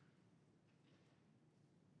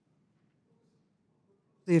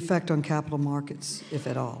 The effect on capital markets, if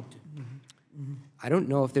at all? I don't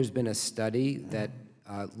know if there's been a study that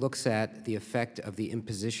looks at the effect of the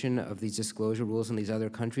imposition of these disclosure rules in these other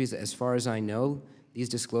countries. As far as I know, these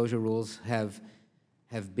disclosure rules have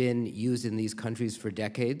been used in these countries for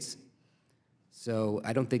decades. So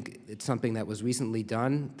I don't think it's something that was recently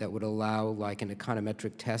done that would allow like an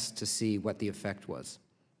econometric test to see what the effect was.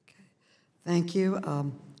 Okay. Thank you.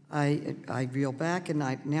 I reel back, and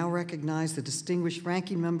I now recognize the distinguished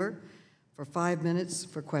ranking member for 5 minutes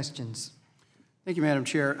for questions. Thank you, Madam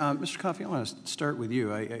Chair. Mr. Coffey, I want to start with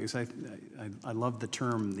you. I love the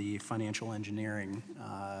term, the financial engineering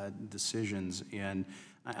decisions, and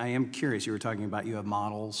I am curious. You were talking about you have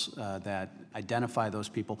models that identify those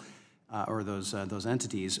people or those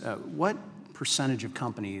entities. What percentage of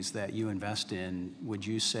companies that you invest in would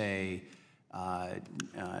you say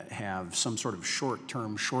have some sort of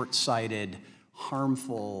short-term, short-sighted,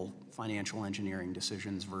 harmful financial engineering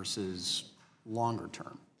decisions versus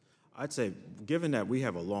longer-term? I'd say, given that we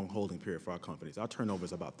have a long holding period for our companies, our turnover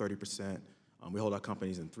is about 30%. We hold our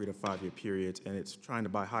companies in 3 to 5 year periods, and it's trying to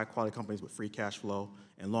buy high-quality companies with free cash flow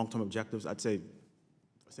and long-term objectives. I'd say,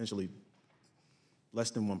 essentially,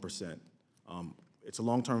 less than 1%. It's a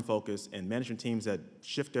long-term focus, and management teams that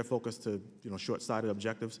shift their focus to short-sighted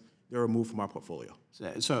objectives, they're removed from our portfolio.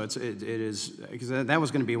 So it is, because that was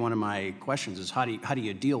going to be one of my questions, is how do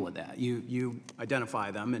you deal with that? You identify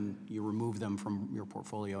them and you remove them from your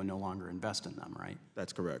portfolio and no longer invest in them, right?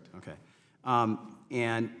 That's correct. Okay.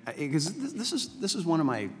 And because this is one of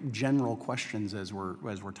my general questions as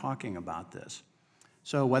we're talking about this.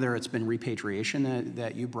 So whether it's been repatriation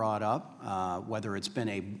that you brought up, whether it's been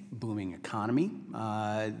a booming economy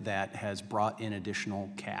that has brought in additional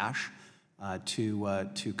cash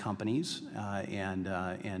to companies and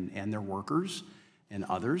their workers and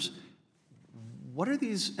others, what are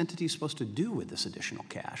these entities supposed to do with this additional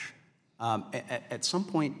cash? At some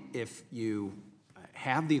point, if you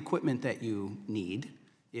have the equipment that you need,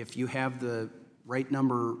 if you have the right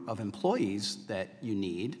number of employees that you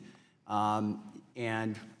need,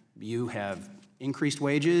 and you have increased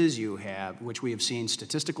wages, you have, which we have seen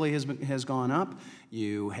statistically has gone up,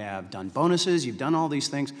 you have done bonuses, you've done all these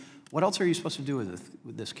things. What else are you supposed to do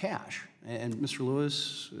with this cash? And Mr.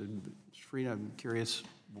 Lewis, Mr. Freed, I'm curious,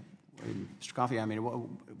 Mr. Coffey, I mean,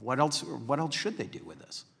 what else should they do with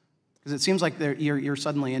this? Because it seems like you're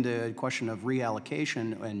suddenly into a question of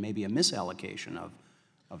reallocation and maybe a misallocation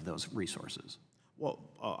of those resources. Well,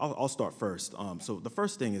 I'll start first. So the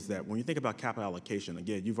first thing is that when you think about capital allocation,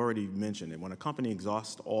 again, you've already mentioned it. When a company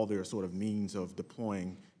exhausts all their sort of means of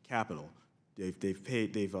deploying capital, they've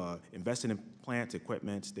invested in plants,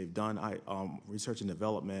 equipment, they've done research and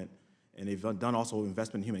development, and they've done also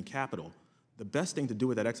investment in human capital. the best thing to do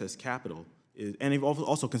with that excess capital is, and they've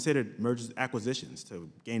also considered mergers and acquisitions to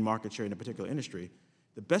gain market share in a particular industry,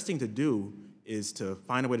 the best thing to do is to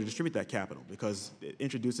find a way to distribute that capital, because it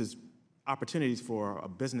introduces opportunities for a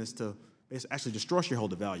business to actually destroy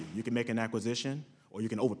shareholder value. You can make an acquisition, or you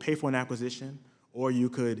can overpay for an acquisition, or you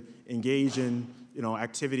could engage in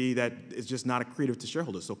activity that is just not accretive to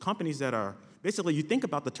shareholders. So companies that are, basically you think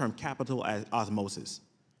about the term capital as osmosis.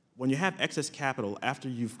 When you have excess capital after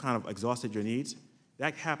you've kind of exhausted your needs,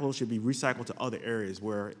 that capital should be recycled to other areas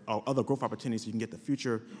where other growth opportunities so you can get the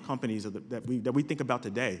future companies that we think about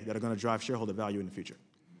today that are going to drive shareholder value in the future.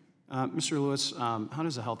 Mr. Lewis, how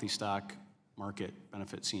does a healthy stock market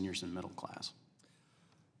benefit seniors and middle class?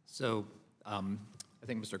 So I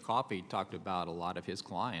think Mr. Coffey talked about a lot of his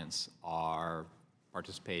clients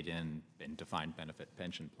participate in defined benefit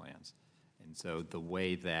pension plans. And so the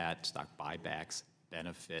way that stock buybacks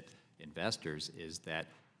benefit investors is that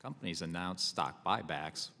companies announce stock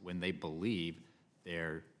buybacks when they believe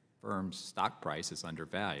their firm's stock price is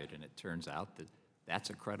undervalued, and it turns out that that's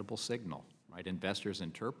a credible signal, right? Investors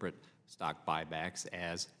interpret stock buybacks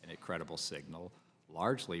as a credible signal,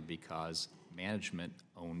 largely because management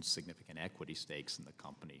owns significant equity stakes in the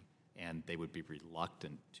company, and they would be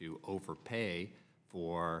reluctant to overpay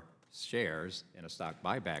for shares in a stock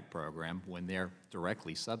buyback program when they're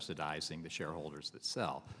directly subsidizing the shareholders that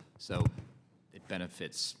sell. So it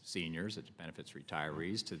benefits seniors, it benefits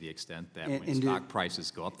retirees to the extent that when stock prices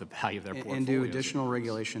go up, the value of their portfolios. And do additional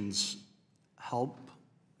regulations help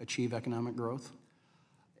achieve economic growth?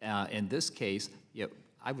 In this case,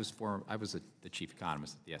 I was the chief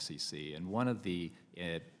economist at the SEC, and one of the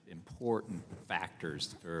important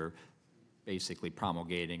factors for basically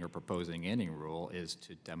promulgating or proposing any rule is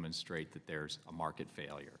to demonstrate that there's a market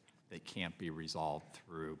failure that can't be resolved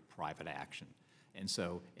through private action. And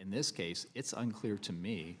so in this case, it's unclear to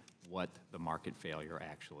me what the market failure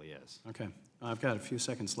actually is. Okay, I've got a few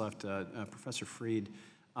seconds left. Professor Freed,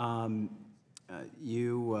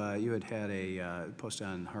 you had a post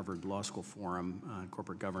on Harvard Law School Forum on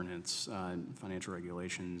corporate governance and financial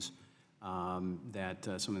regulations that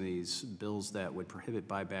some of these bills that would prohibit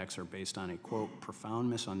buybacks are based on a, quote, profound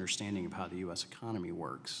misunderstanding of how the U.S. economy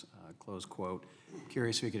works, close quote.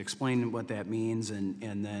 Curious if you could explain what that means,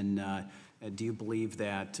 and then do you believe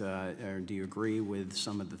that, or do you agree with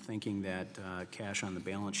some of the thinking that cash on the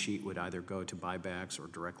balance sheet would either go to buybacks or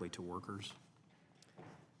directly to workers?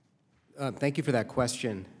 Thank you for that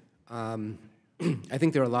question. I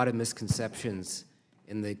think there are a lot of misconceptions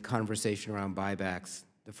in the conversation around buybacks.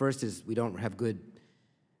 The first is we don't have good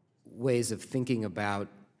ways of thinking about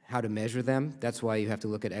how to measure them. That's why you have to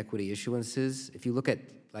look at equity issuances. If you look at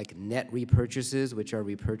like net repurchases, which are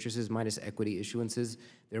repurchases minus equity issuances,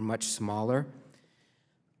 they're much smaller.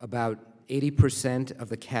 About 80% of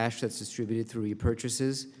the cash that's distributed through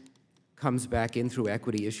repurchases comes back in through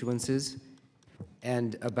equity issuances,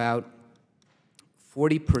 and about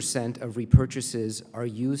 40% of repurchases are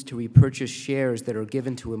used to repurchase shares that are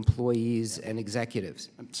given to employees and executives.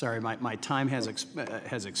 I'm sorry, my time has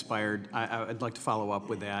expired. I'd like to follow up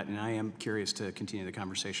with that, and I am curious to continue the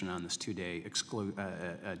conversation on this two-day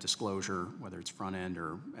disclosure, whether it's front end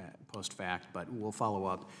or post fact, but we'll follow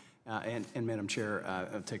up. And Madam Chair,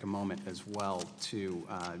 I'll take a moment as well to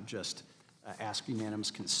just ask unanimous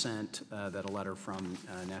consent that a letter from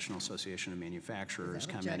National Association of Manufacturers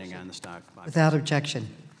commenting on the stock buyback. Without objection.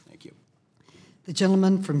 Thank you. The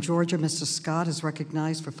gentleman from Georgia, Mr. Scott, is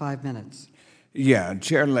recognized for 5 minutes. Yeah,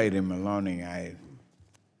 Chair Lady Maloney,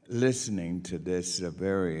 listening to this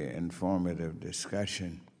very informative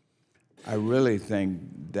discussion, I really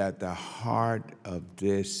think that the heart of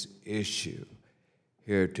this issue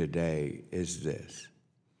here today is this.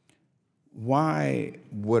 Why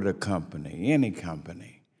would a company, any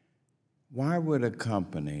company, why would a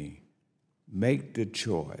company make the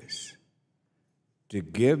choice to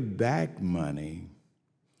give back money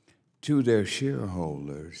to their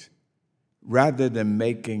shareholders rather than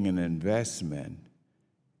making an investment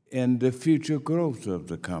in the future growth of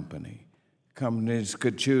the company? Companies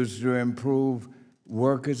could choose to improve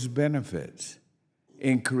workers' benefits,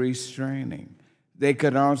 increase training. They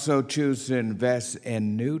could also choose to invest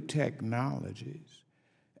in new technologies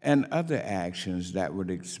and other actions that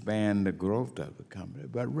would expand the growth of the company.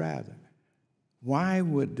 But rather, why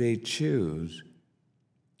would they choose,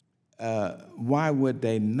 why would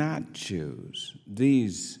they not choose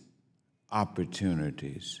these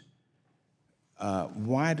opportunities?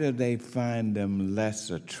 Why do they find them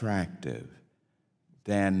less attractive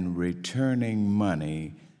than returning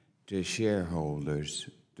money to shareholders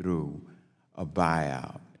through a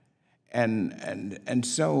buyout? And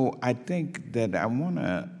so I think that I want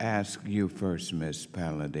to ask you first, Ms.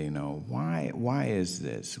 Palladino, why is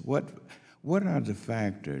this? What are the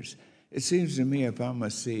factors? It seems to me if I'm a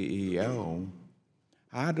CEO,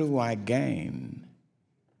 how do I gain?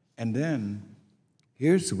 And then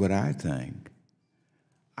here's what I think.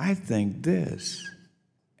 I think this,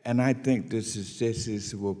 and I think this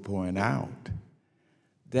is will point out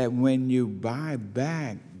that when you buy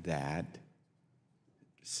back that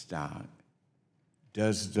stock,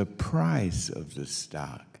 does the price of the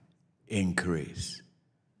stock increase?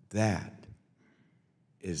 That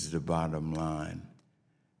is the bottom line.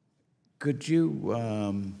 Could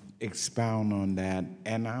you expound on that?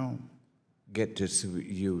 And I'll get to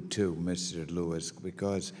you too, Mr. Lewis,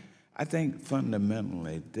 because I think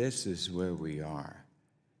fundamentally this is where we are,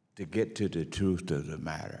 to get to the truth of the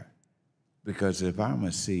matter. Because if I'm a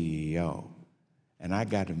CEO and I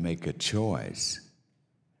got to make a choice,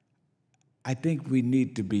 I think we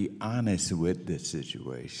need to be honest with the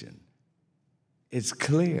situation. It's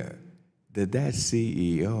clear that that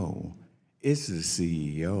CEO is the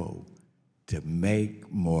CEO to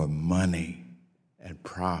make more money and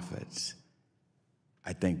profits.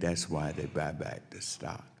 I think that's why they buy back the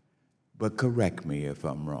stock. But correct me if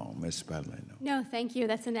I'm wrong, Ms. Palladino. No, thank you.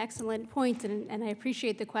 That's an excellent point, and I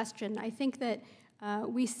appreciate the question. I think that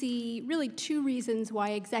we see really two reasons why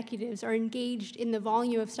executives are engaged in the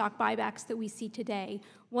volume of stock buybacks that we see today.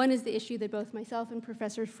 One is the issue that both myself and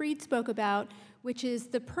Professor Fried spoke about, which is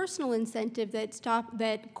the personal incentive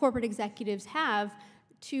that corporate executives have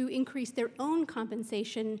to increase their own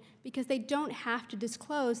compensation because they don't have to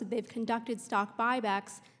disclose that they've conducted stock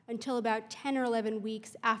buybacks until about 10 or 11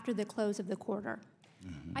 weeks after the close of the quarter.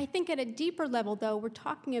 Mm-hmm. I think at a deeper level, though, we're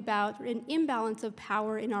talking about an imbalance of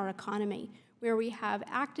power in our economy, where we have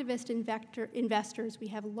activist investors, we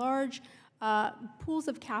have large pools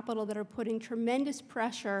of capital that are putting tremendous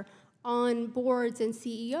pressure on boards and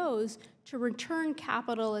CEOs to return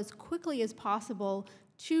capital as quickly as possible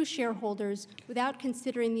to shareholders without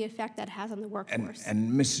considering the effect that has on the workforce.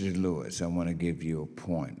 And Mr. Lewis, I want to give you a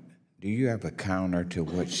point. Do you have a counter to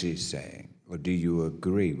what she's saying, or do you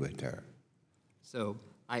agree with her? So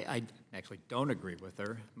I actually don't agree with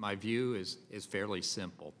her. My view is fairly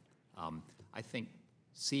simple. I think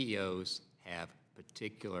CEOs have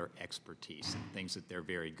particular expertise in things that they're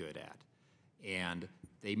very good at, and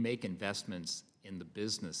they make investments in the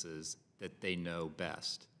businesses that they know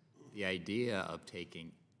best. The idea of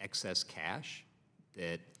taking excess cash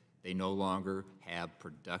that they no longer have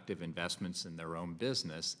productive investments in their own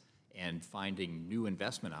business and finding new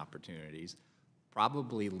investment opportunities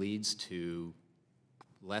probably leads to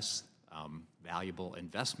less valuable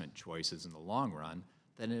investment choices in the long run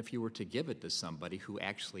than if you were to give it to somebody who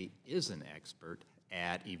actually is an expert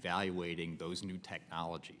at evaluating those new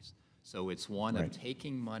technologies. So it's one of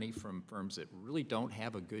taking money from firms that really don't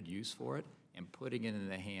have a good use for it and putting it in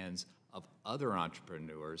the hands of other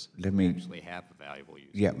entrepreneurs who actually have a valuable use.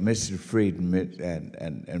 Yeah, Mr. Fried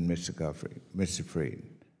and Mr. Guthrie. Mr. Fried,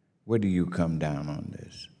 where do you come down on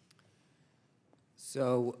this?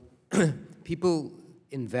 So people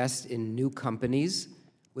invest in new companies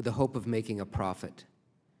with the hope of making a profit.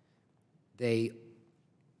 They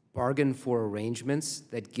bargain for arrangements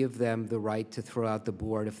that give them the right to throw out the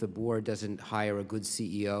board if the board doesn't hire a good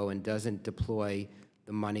CEO and doesn't deploy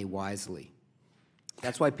the money wisely.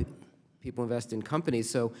 That's why people invest in companies.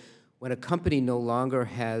 So when a company no longer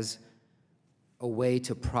has a way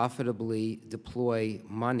to profitably deploy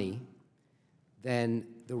money, then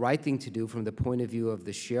the right thing to do from the point of view of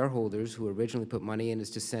the shareholders who originally put money in is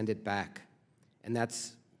to send it back. And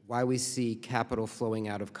that's why we see capital flowing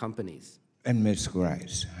out of companies. And Ms.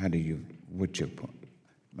 Grice, what's your point?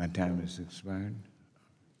 My time has expired?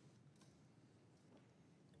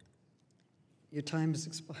 Your time has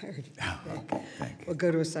expired. Okay, thank you. We'll go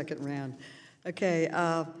to a second round. Okay,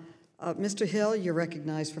 Mr. Hill, you're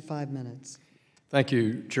recognized for 5 minutes. Thank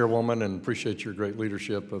you, Chairwoman, and appreciate your great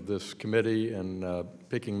leadership of this committee and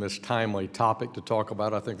picking this timely topic to talk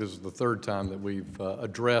about. I think this is the third time that we've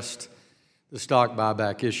addressed the stock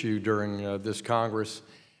buyback issue during this Congress.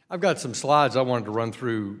 I've got some slides I wanted to run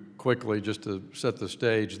through quickly just to set the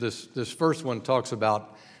stage. This first one talks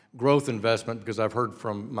about growth investment because I've heard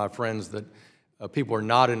from my friends that people are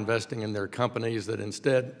not investing in their companies, that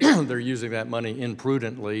instead they're using that money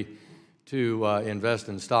imprudently to invest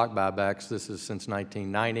in stock buybacks. This is since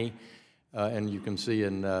 1990, and you can see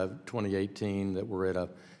in 2018 that we're at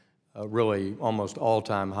a really almost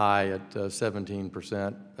all-time high at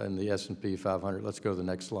 17% in the S&P 500. Let's go to the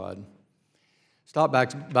next slide. Stock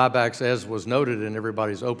buybacks, as was noted in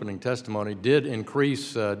everybody's opening testimony, did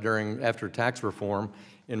increase after tax reform.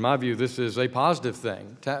 In my view, this is a positive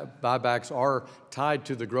thing. Buybacks are tied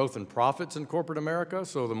to the growth in profits in corporate America,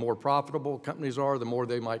 so the more profitable companies are, the more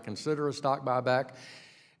they might consider a stock buyback.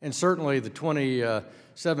 And certainly the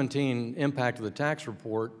 2017 impact of the tax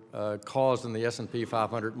report caused in the S&P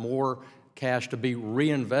 500 more cash to be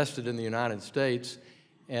reinvested in the United States.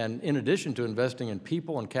 And in addition to investing in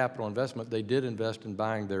people and capital investment, they did invest in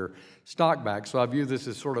buying their stock back. So I view this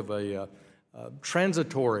as sort of a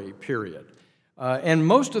transitory period. And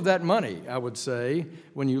most of that money, I would say,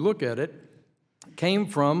 when you look at it, came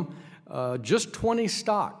from just 20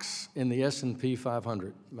 stocks in the S&P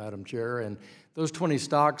 500, Madam Chair. And those 20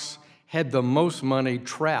 stocks had the most money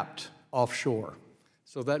trapped offshore.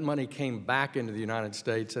 So that money came back into the United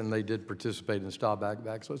States, and they did participate in stock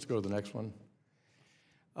buybacks. So let's go to the next one.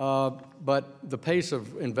 But the pace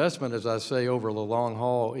of investment, as I say, over the long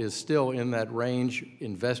haul is still in that range,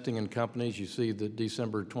 investing in companies. You see the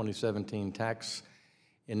December 2017 tax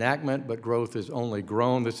enactment, but growth has only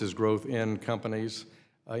grown. This is growth in companies,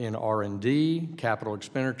 in R&D, capital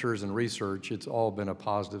expenditures, and research. It's all been a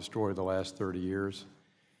positive story the last 30 years.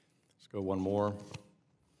 Let's go one more.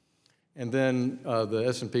 And then the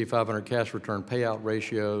S&P 500 cash return payout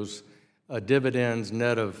ratios, dividends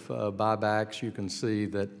net of buybacks. You can see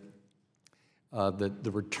that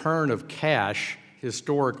the return of cash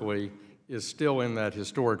historically is still in that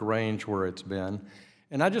historic range where it's been.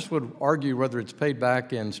 And I just would argue, whether it's paid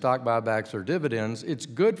back in stock buybacks or dividends, it's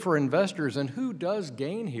good for investors. And who does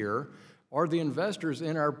gain here are the investors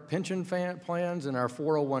in our pension plans and our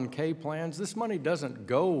 401k plans. This money doesn't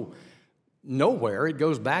go nowhere. It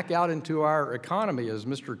goes back out into our economy, as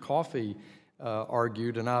Mr. Coffey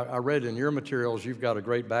argued. And I read in your materials, you've got a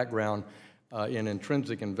great background in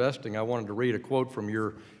intrinsic investing. I wanted to read a quote from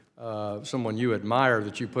someone you admire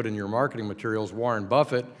that you put in your marketing materials, Warren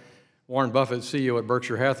Buffett. Warren Buffett, CEO at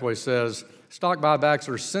Berkshire Hathaway, says, "Stock buybacks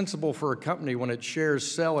are sensible for a company when its shares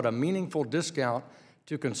sell at a meaningful discount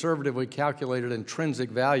to conservatively calculated intrinsic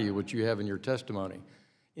value," which you have in your testimony.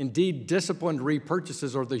 "Indeed, disciplined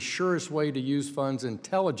repurchases are the surest way to use funds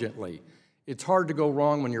intelligently. It's hard to go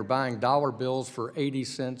wrong when you're buying dollar bills for 80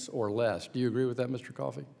 cents or less." Do you agree with that, Mr.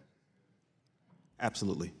 Coffey?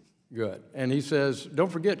 Absolutely. Good. And he says,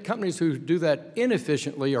 don't forget, companies who do that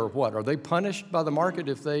inefficiently are what? Are they punished by the market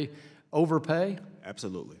if they overpay?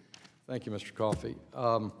 Absolutely. Thank you, Mr. Coffey.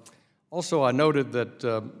 Also, I noted that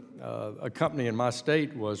a company in my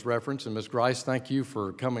state was referenced, and Ms. Grice, thank you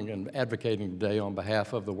for coming and advocating today on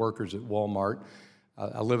behalf of the workers at Walmart.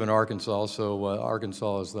 I live in Arkansas, so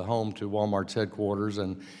Arkansas is the home to Walmart's headquarters,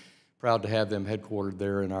 and proud to have them headquartered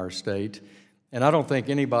there in our state. And I don't think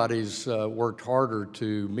anybody's worked harder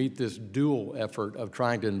to meet this dual effort of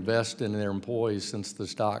trying to invest in their employees since the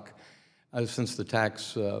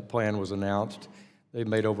tax plan was announced. They've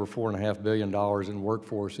made over $4.5 billion in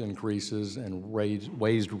workforce increases and raised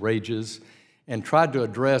wages, and tried to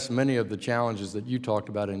address many of the challenges that you talked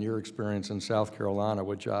about in your experience in South Carolina,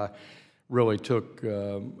 which I really took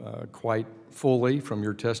quite fully from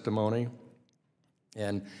your testimony.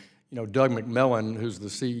 And you know, Doug McMillan, who's the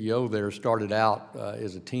CEO there, started out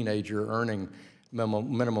as a teenager earning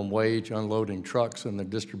minimum wage, unloading trucks in the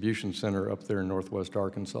distribution center up there in Northwest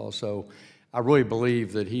Arkansas. So I really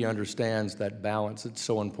believe that he understands that balance. It's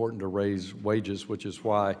so important to raise wages, which is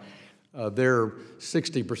why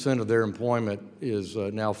 60% of their employment is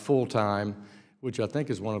now full-time, which I think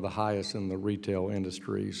is one of the highest in the retail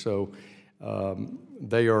industry. So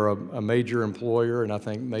they are a major employer, and I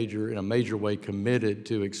think in a major way committed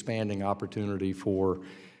to expanding opportunity for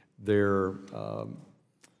their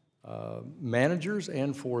managers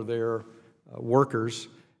and for their workers.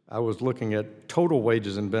 I was looking at total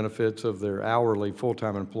wages and benefits of their hourly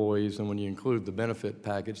full-time employees, and when you include the benefit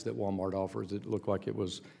package that Walmart offers, it looked like it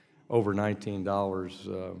was over $19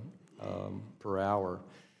 per hour.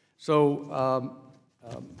 So,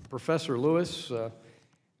 Professor Lewis,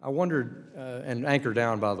 I wondered, and anchor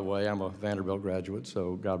down, by the way, I'm a Vanderbilt graduate,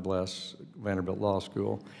 so God bless Vanderbilt Law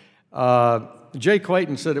School. Jay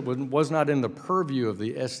Clayton said it was not in the purview of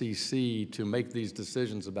the SEC to make these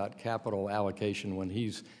decisions about capital allocation when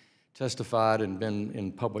he's testified and been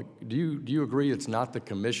in public. Do you agree it's not the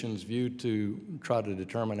Commission's view to try to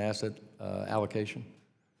determine asset allocation?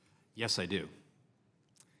 Yes, I do.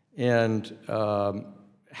 And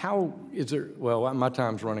how is it, well, my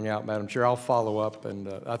time's running out, Madam Chair. I'll follow up, and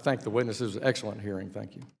I thank the witnesses. Excellent hearing.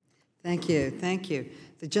 Thank you. Thank you. Thank you.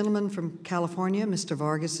 The gentleman from California, Mr.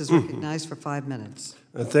 Vargas, is recognized for 5 minutes.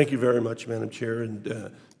 Thank you very much, Madam Chair, and I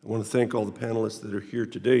want to thank all the panelists that are here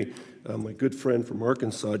today. My good friend from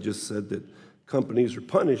Arkansas just said that companies are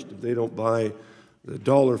punished if they don't buy the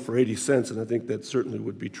dollar for 80 cents, and I think that certainly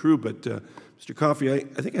would be true. But Mr. Coffey, I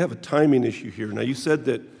think I have a timing issue here. Now, you said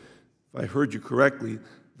that, if I heard you correctly,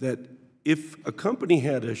 that if a company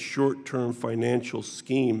had a short-term financial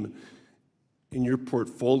scheme in your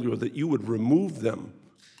portfolio, that you would remove them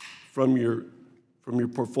from your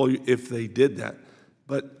portfolio if they did that.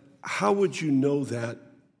 But how would you know that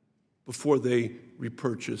before they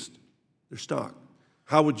repurchased their stock?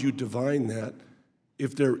 How would you divine that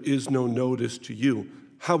if there is no notice to you?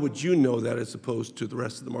 How would you know that as opposed to the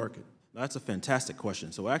rest of the market? That's a fantastic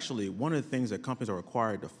question. So actually, one of the things that companies are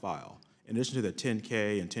required to file, in addition to their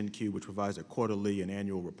 10K and 10Q, which provides their quarterly and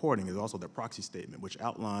annual reporting, is also their proxy statement, which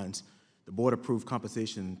outlines the board-approved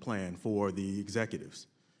compensation plan for the executives.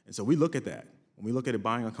 And so we look at that. When we look at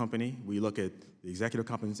buying a company, we look at the executive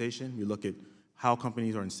compensation, we look at how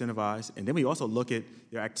companies are incentivized, and then we also look at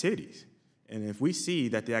their activities. And if we see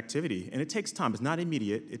that the activity, and it takes time, it's not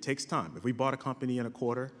immediate, it takes time. If we bought a company in a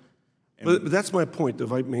quarter. But that's my point,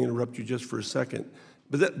 if I may interrupt you just for a second.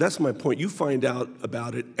 But that's my point. You find out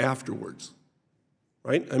about it afterwards,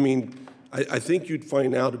 right? I mean, I think you'd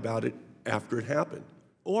find out about it after it happened.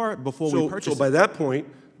 Or before we purchase it. So by that point,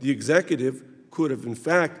 the executive could have, in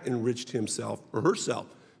fact, enriched himself or herself.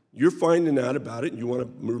 You're finding out about it, and you want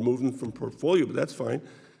to remove them from portfolio, but that's fine.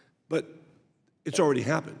 But it's already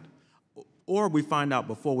happened. Or we find out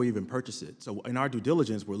before we even purchase it. So in our due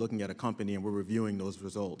diligence, we're looking at a company and we're reviewing those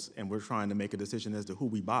results, and we're trying to make a decision as to who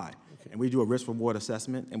we buy. Okay. And we do a risk-reward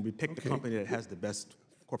assessment, and we pick the company that has the best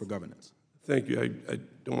corporate governance. Thank you. I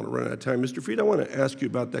don't want to run out of time. Mr. Fried, I want to ask you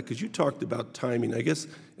about that because you talked about timing, I guess,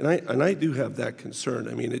 and I do have that concern.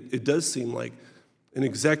 I mean, it does seem like an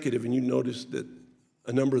executive, and you notice that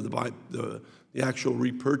a number of the actual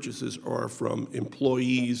repurchases are from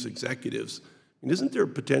employees, executives. I mean, isn't there a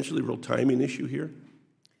potentially real timing issue here?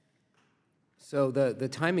 So the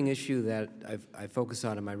timing issue that I focus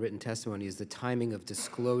on in my written testimony is the timing of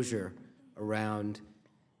disclosure around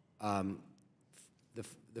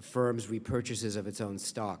the firm's repurchases of its own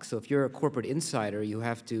stock. So if you're a corporate insider, you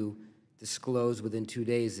have to disclose within 2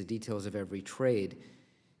 days the details of every trade.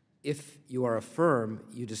 If you are a firm,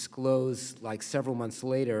 you disclose like several months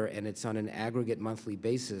later, and it's on an aggregate monthly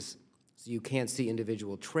basis, so you can't see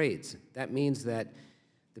individual trades. That means that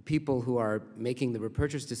the people who are making the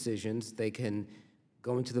repurchase decisions, they can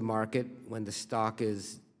go into the market when the stock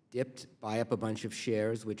is dipped, buy up a bunch of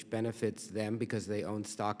shares, which benefits them because they own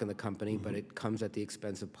stock in the company, but it comes at the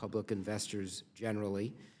expense of public investors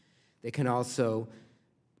generally. They can also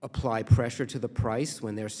apply pressure to the price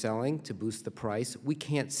when they're selling to boost the price. We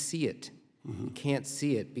can't see it. We can't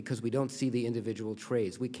see it because we don't see the individual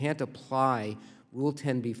trades. We can't apply Rule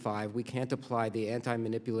 10b-5, we can't apply the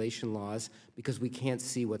anti-manipulation laws because we can't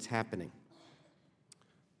see what's happening.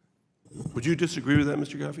 Would you disagree with that,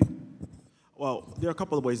 Mr. Coffey? Well, there are a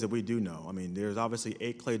couple of ways that we do know. I mean, there's obviously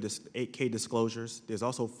 8K disclosures. There's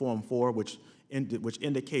also Form 4, which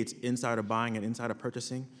indicates insider buying and insider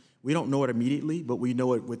purchasing. We don't know it immediately, but we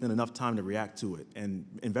know it within enough time to react to it. And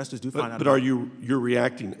investors do find out. But you're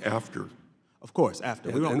reacting after? Of course,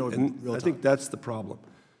 after. We don't know it in real time. I think that's the problem.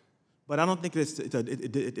 But I don't think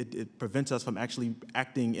it prevents us from actually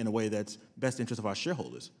acting in a way that's best interest of our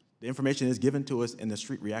shareholders. The information is given to us, and the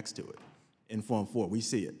street reacts to it in Form 4. We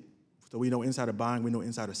see it. So we know insider buying, we know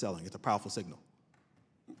insider selling. It's a powerful signal.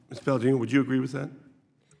 Ms. Palladino, would you agree with that?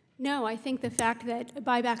 No, I think the fact that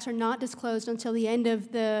buybacks are not disclosed until the end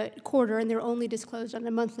of the quarter and they're only disclosed on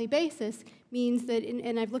a monthly basis means that,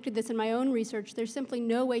 and I've looked at this in my own research, there's simply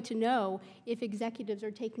no way to know if executives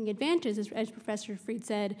are taking advantage, as Professor Fried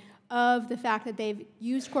said, of the fact that they've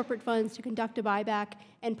used corporate funds to conduct a buyback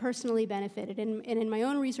and personally benefited. And in my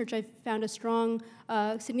own research, I've found a strong,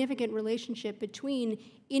 significant relationship between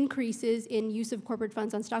increases in use of corporate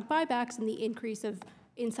funds on stock buybacks and the increase of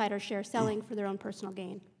insider share selling for their own personal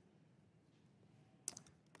gain.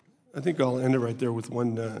 I think I'll end it right there with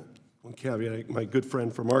one caveat. My good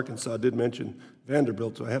friend from Arkansas did mention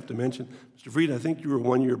Vanderbilt, so I have to mention, Mr. Fried, I think you were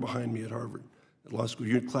 1 year behind me at Harvard, at law school.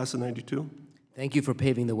 You're class of '92? Thank you for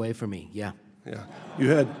paving the way for me, yeah. Yeah, you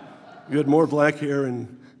had more black hair,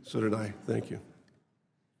 and so did I. Thank you.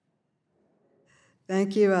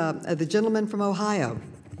 Thank you. The gentleman from Ohio,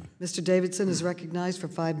 Mr. Davidson, is recognized for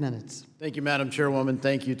 5 minutes. Thank you, Madam Chairwoman.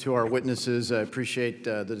 Thank you to our witnesses. I appreciate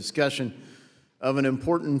the discussion of an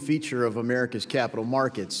important feature of America's capital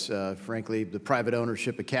markets, frankly, the private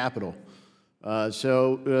ownership of capital.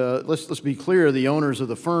 Let's be clear, the owners of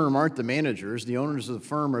the firm aren't the managers. The owners of the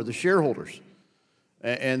firm are the shareholders.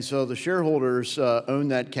 And so the shareholders own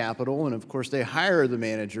that capital, and of course they hire the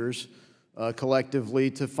managers collectively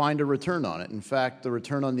to find a return on it. In fact, the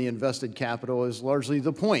return on the invested capital is largely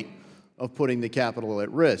the point of putting the capital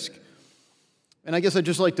at risk. And I guess I'd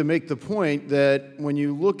just like to make the point that when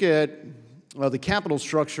you look at the capital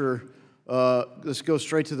structure, let's go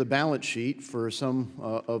straight to the balance sheet for some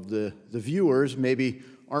of the viewers maybe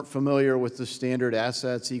aren't familiar with the standard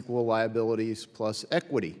assets equal liabilities plus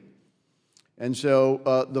equity. And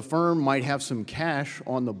so the firm might have some cash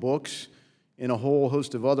on the books in a whole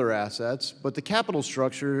host of other assets, but the capital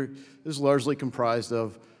structure is largely comprised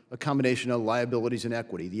of a combination of liabilities and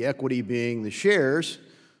equity, the equity being the shares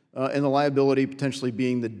and the liability potentially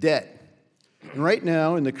being the debt. And right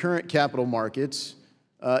now, in the current capital markets,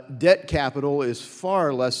 debt capital is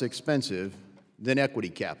far less expensive than equity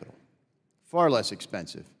capital, far less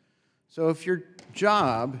expensive. So if your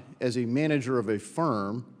job as a manager of a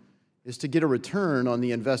firm is to get a return on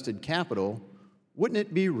the invested capital, wouldn't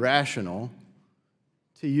it be rational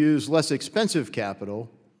to use less expensive capital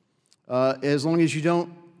as long as you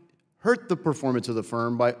don't hurt the performance of the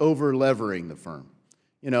firm by over-levering the firm?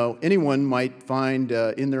 You know, anyone might find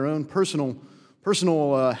in their own personal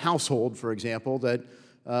household, for example, that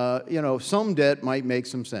you know, some debt might make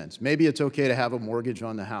some sense. Maybe it's okay to have a mortgage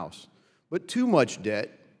on the house, but too much debt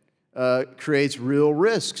creates real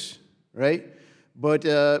risks, right? But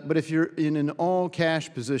if you're in an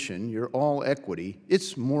all-cash position, you're all equity,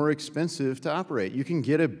 it's more expensive to operate. You can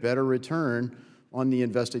get a better return on the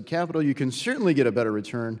invested capital. You can certainly get a better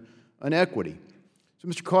return on equity. So,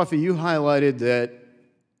 Mr. Coffey, you highlighted that,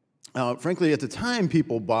 frankly, at the time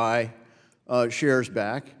people buy shares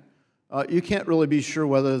back, you can't really be sure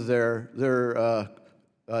whether their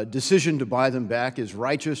decision to buy them back is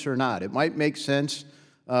righteous or not. It might make sense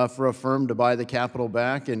for a firm to buy the capital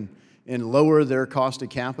back and lower their cost of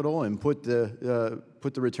capital and put the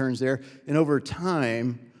returns there. And over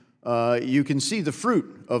time, you can see the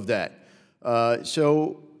fruit of that.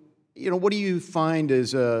 So, you know, what do you find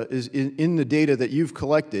is in the data that you've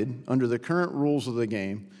collected under the current rules of the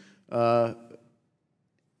game?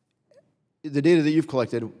 The data that you've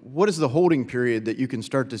collected, what is the holding period that you can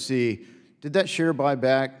start to see? Did that share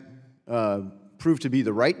buyback prove to be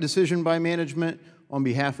the right decision by management on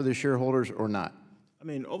behalf of the shareholders or not? I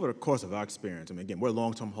mean, over the course of our experience, I mean, again, we're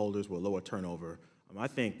long-term holders, we're lower turnover. I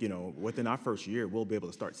think, you know, within our first year, we'll be able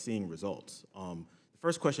to start seeing results. The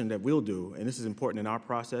first question that we'll do, and this is important in our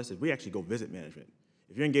process, is we actually go visit management.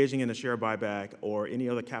 If you're engaging in a share buyback or any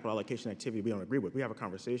other capital allocation activity we don't agree with, we have a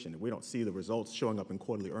conversation. If we don't see the results showing up in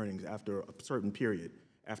quarterly earnings after a certain period,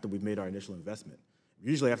 after we've made our initial investment.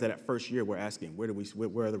 Usually after that first year, we're asking, where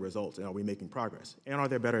are the results, and are we making progress? And are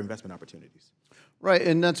there better investment opportunities? Right,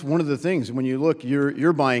 and that's one of the things. When you look,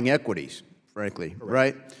 you're buying equities, frankly,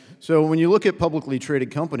 right? So when you look at publicly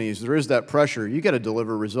traded companies, there is that pressure. You got to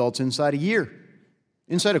deliver results inside a year,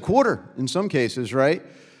 inside a quarter in some cases, right?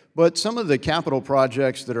 But some of the capital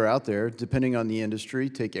projects that are out there, depending on the industry,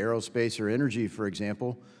 take aerospace or energy, for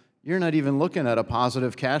example, you're not even looking at a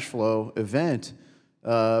positive cash flow event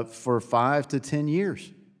for 5 to 10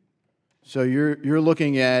 years. So you're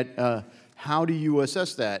looking at how do you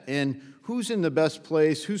assess that? And who's in the best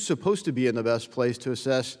place, who's supposed to be in the best place to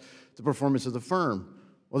assess the performance of the firm?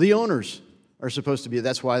 Well, the owners are supposed to be.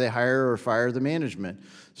 That's why they hire or fire the management.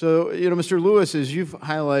 So, you know, Mr. Lewis, as you've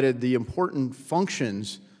highlighted the important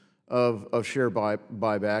functions of share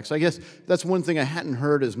buybacks, I guess that's one thing I hadn't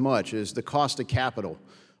heard as much is the cost of capital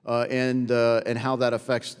and how that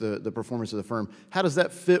affects the performance of the firm. How does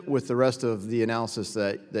that fit with the rest of the analysis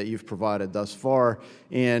that you've provided thus far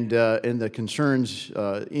and the concerns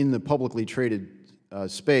in the publicly traded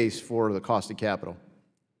space for the cost of capital?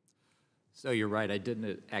 So you're right, I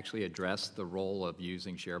didn't actually address the role of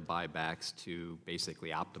using share buybacks to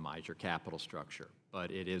basically optimize your capital structure, but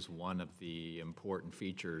it is one of the important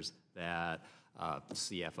features that the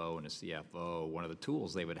CFO and a CFO, one of the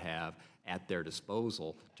tools they would have at their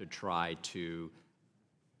disposal to try to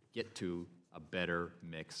get to a better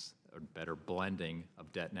mix or better blending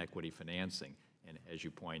of debt and equity financing. And as you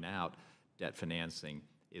point out, debt financing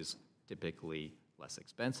is typically less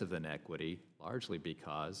expensive than equity, largely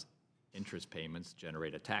because interest payments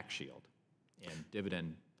generate a tax shield, and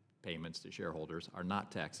dividend payments to shareholders are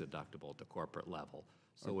not tax deductible at the corporate level.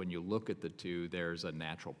 So when you look at the two, there's a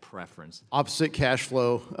natural preference. Opposite cash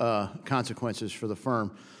flow consequences for the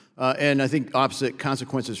firm. And I think opposite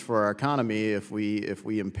consequences for our economy if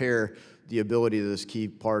we impair the ability of this key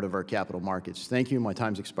part of our capital markets. Thank you. My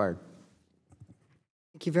time's expired.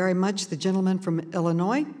 Thank you very much. The gentleman from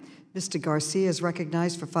Illinois, Mr. Garcia, is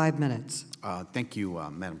recognized for 5 minutes. Thank you,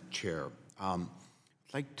 Madam Chair. I'd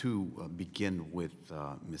like to begin with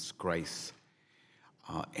Ms. Grice.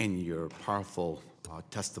 and your powerful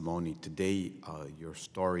testimony today. Your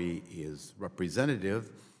story is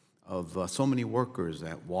representative of so many workers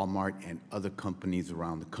at Walmart and other companies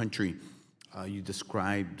around the country. You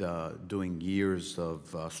described doing years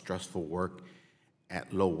of stressful work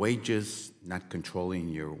at low wages, not controlling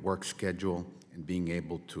your work schedule, and being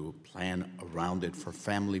able to plan around it for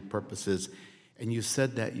family purposes. And you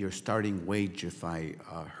said that your starting wage, if I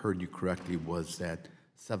heard you correctly, was at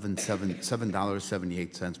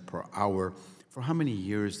 $7.78 per hour. For how many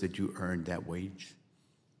years did you earn that wage?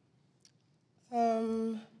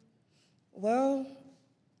 Well,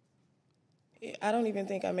 I don't even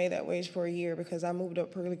think I made that wage for a year because I moved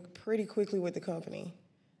up pretty quickly with the company.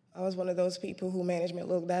 I was one of those people who management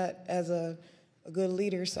looked at as a good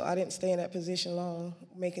leader, so I didn't stay in that position long,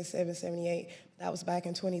 making $7.78. That was back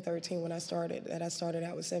in 2013 when I started. I started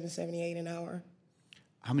out with $7.78 an hour.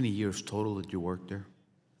 How many years total did you work there?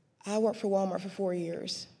 I worked for Walmart for 4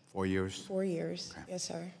 years. 4 years? 4 years, Okay. yes,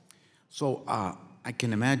 sir. So I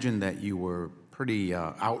can imagine that you were pretty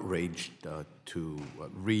outraged to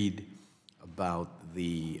read about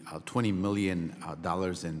the $20 million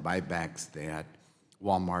in buybacks that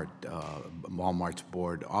Walmart's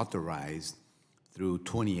board authorized through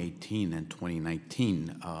 2018 and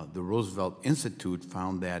 2019. The Roosevelt Institute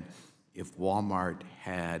found that if Walmart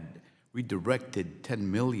had redirected $10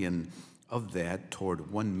 million of that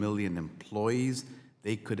toward 1 million employees,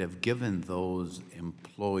 they could have given those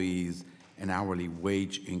employees an hourly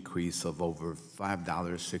wage increase of over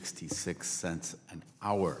 $5.66 an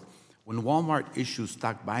hour. When Walmart issues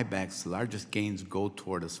stock buybacks, the largest gains go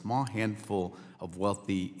toward a small handful of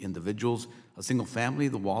wealthy individuals. A single family,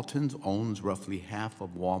 the Waltons, owns roughly half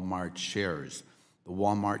of Walmart's shares. The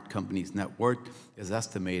Walmart company's net worth is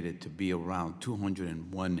estimated to be around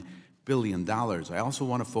 $201 billion. I also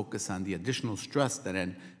want to focus on the additional stress that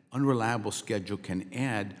an unreliable schedule can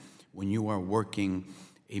add when you are working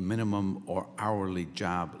a minimum or hourly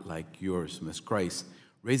job like yours, Ms. Grice.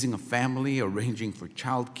 Raising a family, arranging for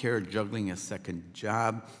childcare, juggling a second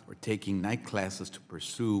job, or taking night classes to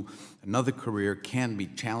pursue another career can be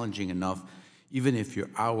challenging enough, even if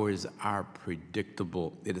your hours are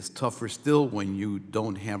predictable. It is tougher still when you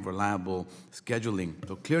don't have reliable scheduling.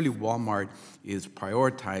 So clearly Walmart is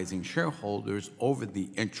prioritizing shareholders over the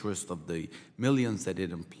interest of the millions that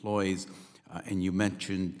it employs. And you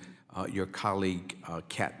mentioned your colleague,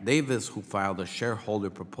 Kat Davis, who filed a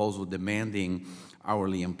shareholder proposal demanding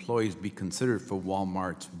hourly employees be considered for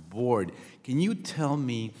Walmart's board. Can you tell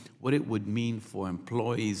me what it would mean for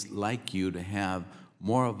employees like you to have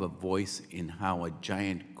more of a voice in how a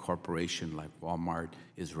giant corporation like Walmart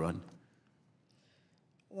is run?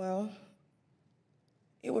 Well,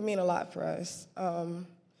 it would mean a lot for us.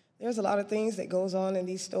 There's a lot of things that goes on in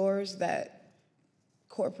these stores that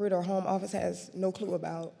corporate or home office has no clue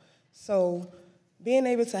about. So being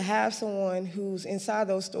able to have someone who's inside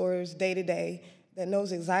those stores day to day that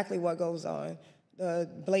knows exactly what goes on, the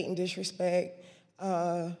blatant disrespect,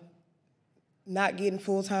 not getting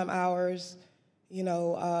full-time hours,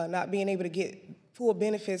 not being able to get full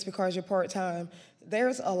benefits because you're part-time.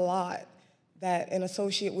 There's a lot that an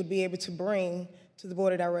associate would be able to bring to the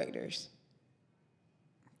board of directors.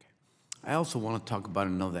 I also want to talk about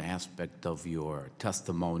another aspect of your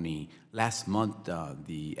testimony. Last month,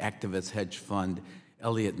 the activist hedge fund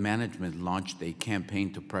Elliott Management launched a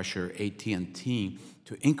campaign to pressure AT&T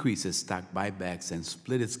to increase its stock buybacks and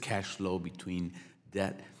split its cash flow between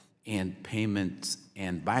debt and payments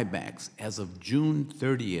and buybacks. As of June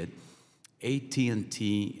 30th,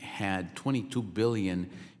 AT&T had $22 billion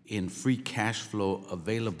in free cash flow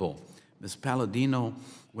available. Ms. Palladino,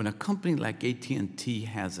 when a company like AT&T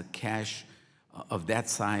has a cash of that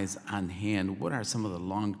size on hand, what are some of the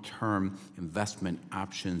long-term investment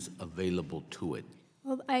options available to it?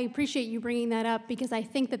 Well, I appreciate you bringing that up because I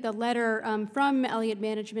think that the letter from Elliott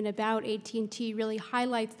Management about AT&T really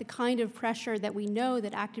highlights the kind of pressure that we know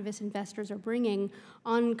that activist investors are bringing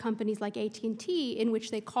on companies like AT&T, in which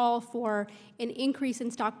they call for an increase in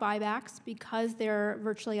stock buybacks because they're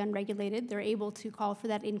virtually unregulated. They're able to call for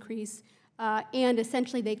that increase, and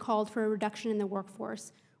essentially they called for a reduction in the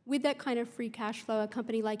workforce. With that kind of free cash flow, a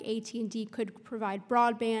company like AT&T could provide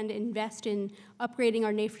broadband, invest in upgrading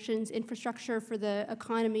our nation's infrastructure for the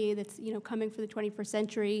economy that's coming for the 21st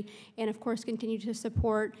century, and of course continue to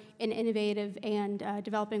support an innovative and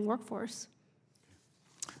developing workforce.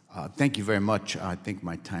 Thank you very much. I think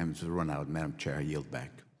my time's run out, Madam Chair. I yield back.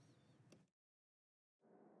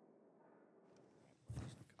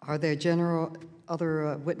 Are there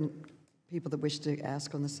other people that wish to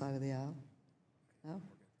ask on this side of the aisle? No?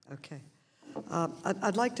 Okay.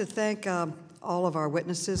 I'd like to thank all of our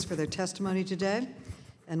witnesses for their testimony today.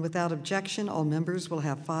 And without objection, all members will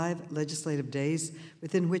have 5 legislative days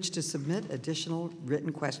within which to submit additional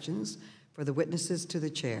written questions for the witnesses to the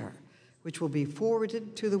chair, which will be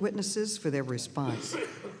forwarded to the witnesses for their response.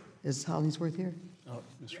 Is Hollingsworth here? Oh,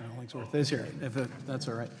 Mr. Hollingsworth is here, if that's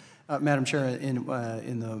all right. Madam Chair,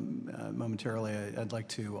 momentarily, I'd like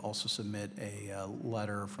to also submit a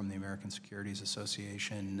letter from the American Securities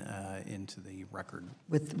Association into the record.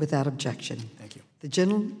 Without objection. Thank you. The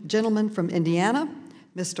gentleman from Indiana,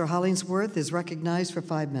 Mr. Hollingsworth, is recognized for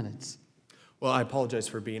 5 minutes. Well, I apologize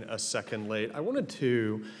for being a second late. I wanted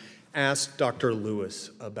to ask Dr.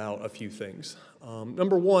 Lewis about a few things.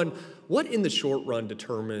 Number one, what in the short run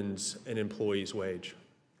determines an employee's wage?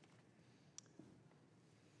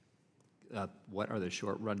 What are the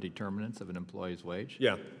short-run determinants of an employee's wage?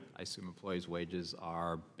 Yeah. I assume employees' wages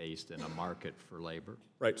are based in a market for labor.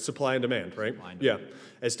 Right, supply and demand, right? Supply and Yeah. demand.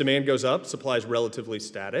 As demand goes up, supply is relatively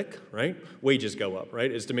static, right? Wages go up, right?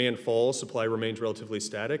 As demand falls, supply remains relatively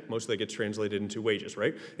static. Most of that gets translated into wages,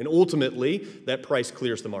 right? And ultimately, that price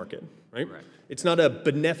clears the market, right? Correct. It's not a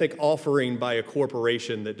benefic offering by a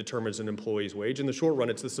corporation that determines an employee's wage. In the short run,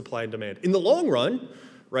 it's the supply and demand. In the long run,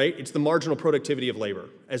 right, it's the marginal productivity of labor.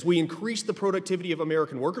 As we increase the productivity of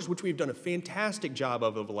American workers, which we've done a fantastic job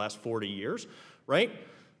of over the last 40 years, right,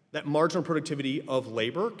 that marginal productivity of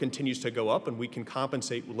labor continues to go up, and we can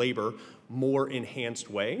compensate labor more enhanced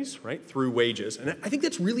ways, right, through wages. And I think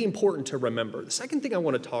that's really important to remember. The second thing I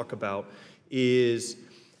want to talk about is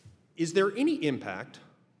there any impact,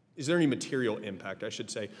 is there any material impact, I should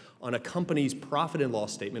say, on a company's profit and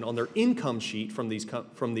loss statement, on their income sheet from these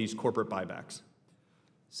corporate buybacks?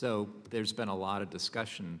 So there's been a lot of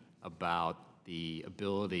discussion about the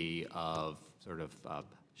ability of sort of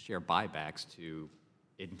share buybacks to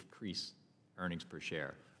increase earnings per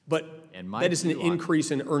share. But that is an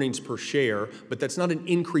increase in earnings per share, but that's not an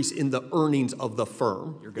increase in the earnings of the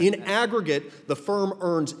firm. In aggregate, the firm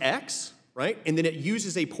earns X, right? And then it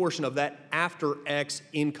uses a portion of that after X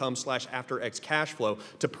income / after X cash flow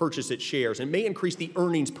to purchase its shares. It may increase the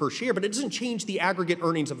earnings per share, but it doesn't change the aggregate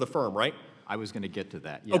earnings of the firm, right? I was going to get to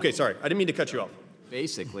that. Yes. Okay, sorry. I didn't mean to cut you off.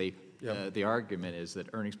 Basically, the argument is that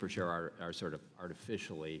earnings per share are sort of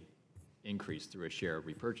artificially increased through a share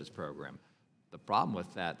repurchase program. The problem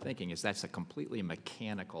with that thinking is that's a completely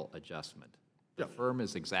mechanical adjustment. The firm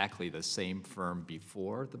is exactly the same firm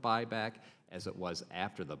before the buyback as it was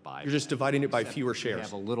after the buyback. You're just dividing it by fewer You shares.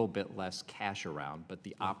 have a little bit less cash around, but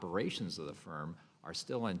the operations of the firm are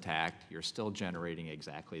still intact. You're still generating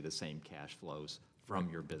exactly the same cash flows from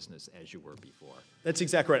your business as you were before. That's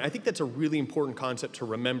exactly right. I think that's a really important concept to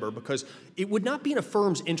remember because it would not be in a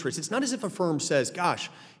firm's interest. It's not as if a firm says, gosh,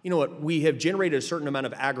 you know what, we have generated a certain amount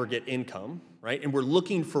of aggregate income, right? And we're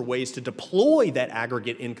looking for ways to deploy that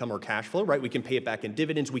aggregate income or cash flow, right? We can pay it back in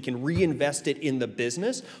dividends, we can reinvest it in the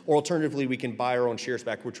business, or alternatively, we can buy our own shares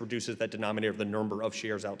back, which reduces that denominator of the number of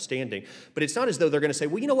shares outstanding. But it's not as though they're going to say,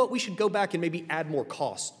 well, you know what, we should go back and maybe add more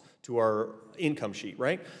costs to our income sheet,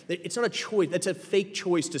 right? It's not a choice. That's a fake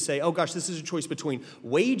choice to say, oh gosh, this is a choice between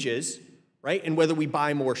wages, right, and whether we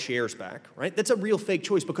buy more shares back, right? That's a real fake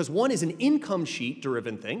choice because one is an income sheet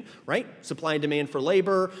driven thing, right? Supply and demand for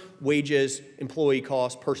labor, wages, employee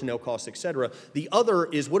costs, personnel costs, et cetera. The other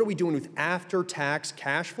is what are we doing with after-tax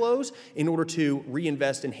cash flows in order to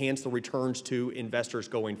reinvest, enhance the returns to investors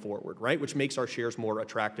going forward, right? Which makes our shares more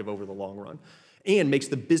attractive over the long run. And makes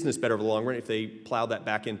the business better over the long run if they plow that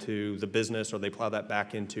back into the business or they plow that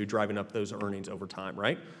back into driving up those earnings over time,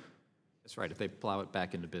 right? That's right, if they plow it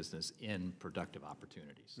back into business in productive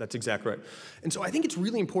opportunities. That's exactly right. And so I think it's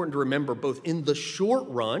really important to remember both in the short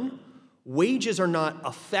run, wages are not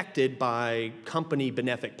affected by company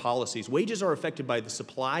benefic policies. Wages are affected by the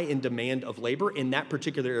supply and demand of labor in that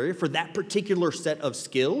particular area for that particular set of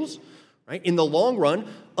skills. Right? In the long run,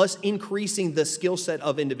 us increasing the skill set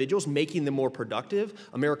of individuals, making them more productive.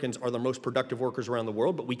 Americans are the most productive workers around the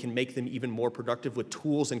world, but we can make them even more productive with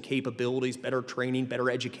tools and capabilities, better training, better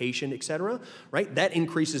education, et cetera. Right? That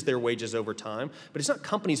increases their wages over time. But it's not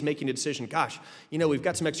companies making a decision, gosh, you know, we've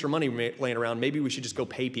got some extra money laying around, maybe we should just go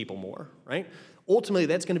pay people more, right? Ultimately,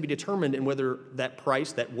 that's going to be determined in whether that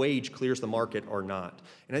price, that wage, clears the market or not.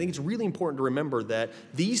 And I think it's really important to remember that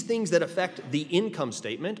these things that affect the income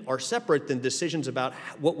statement are separate than decisions about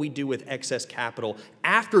what we do with excess capital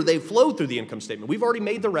after they've flowed through the income statement. We've already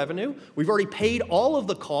made the revenue. We've already paid all of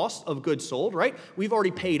the cost of goods sold, right? We've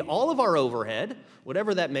already paid all of our overhead,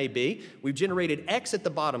 whatever that may be. We've generated X at the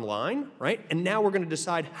bottom line, right? And now we're going to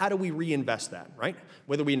decide how do we reinvest that, right?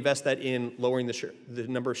 Whether we invest that in lowering the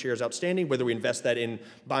number of shares outstanding, whether we invest invest that in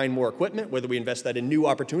buying more equipment, whether we invest that in new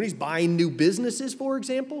opportunities, buying new businesses, for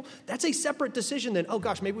example, that's a separate decision than, oh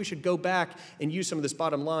gosh, maybe we should go back and use some of this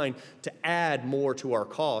bottom line to add more to our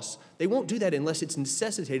costs. They won't do that unless it's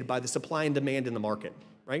necessitated by the supply and demand in the market,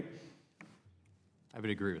 right? I would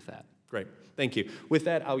agree with that. Great, thank you. With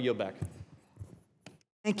that, I'll yield back.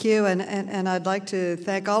 Thank you, and I'd like to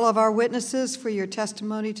thank all of our witnesses for your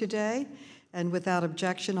testimony today. And without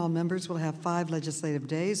objection, all members will have 5 legislative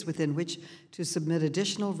days within which to submit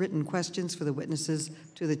additional written questions for the witnesses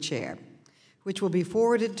to the chair, which will be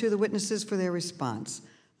forwarded to the witnesses for their response.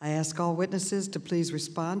 I ask all witnesses to please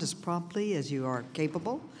respond as promptly as you are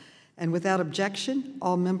capable. And without objection,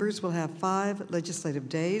 all members will have 5 legislative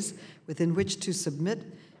days within which to submit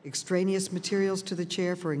extraneous materials to the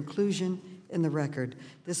chair for inclusion in the record.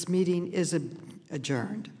 This meeting is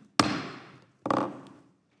adjourned.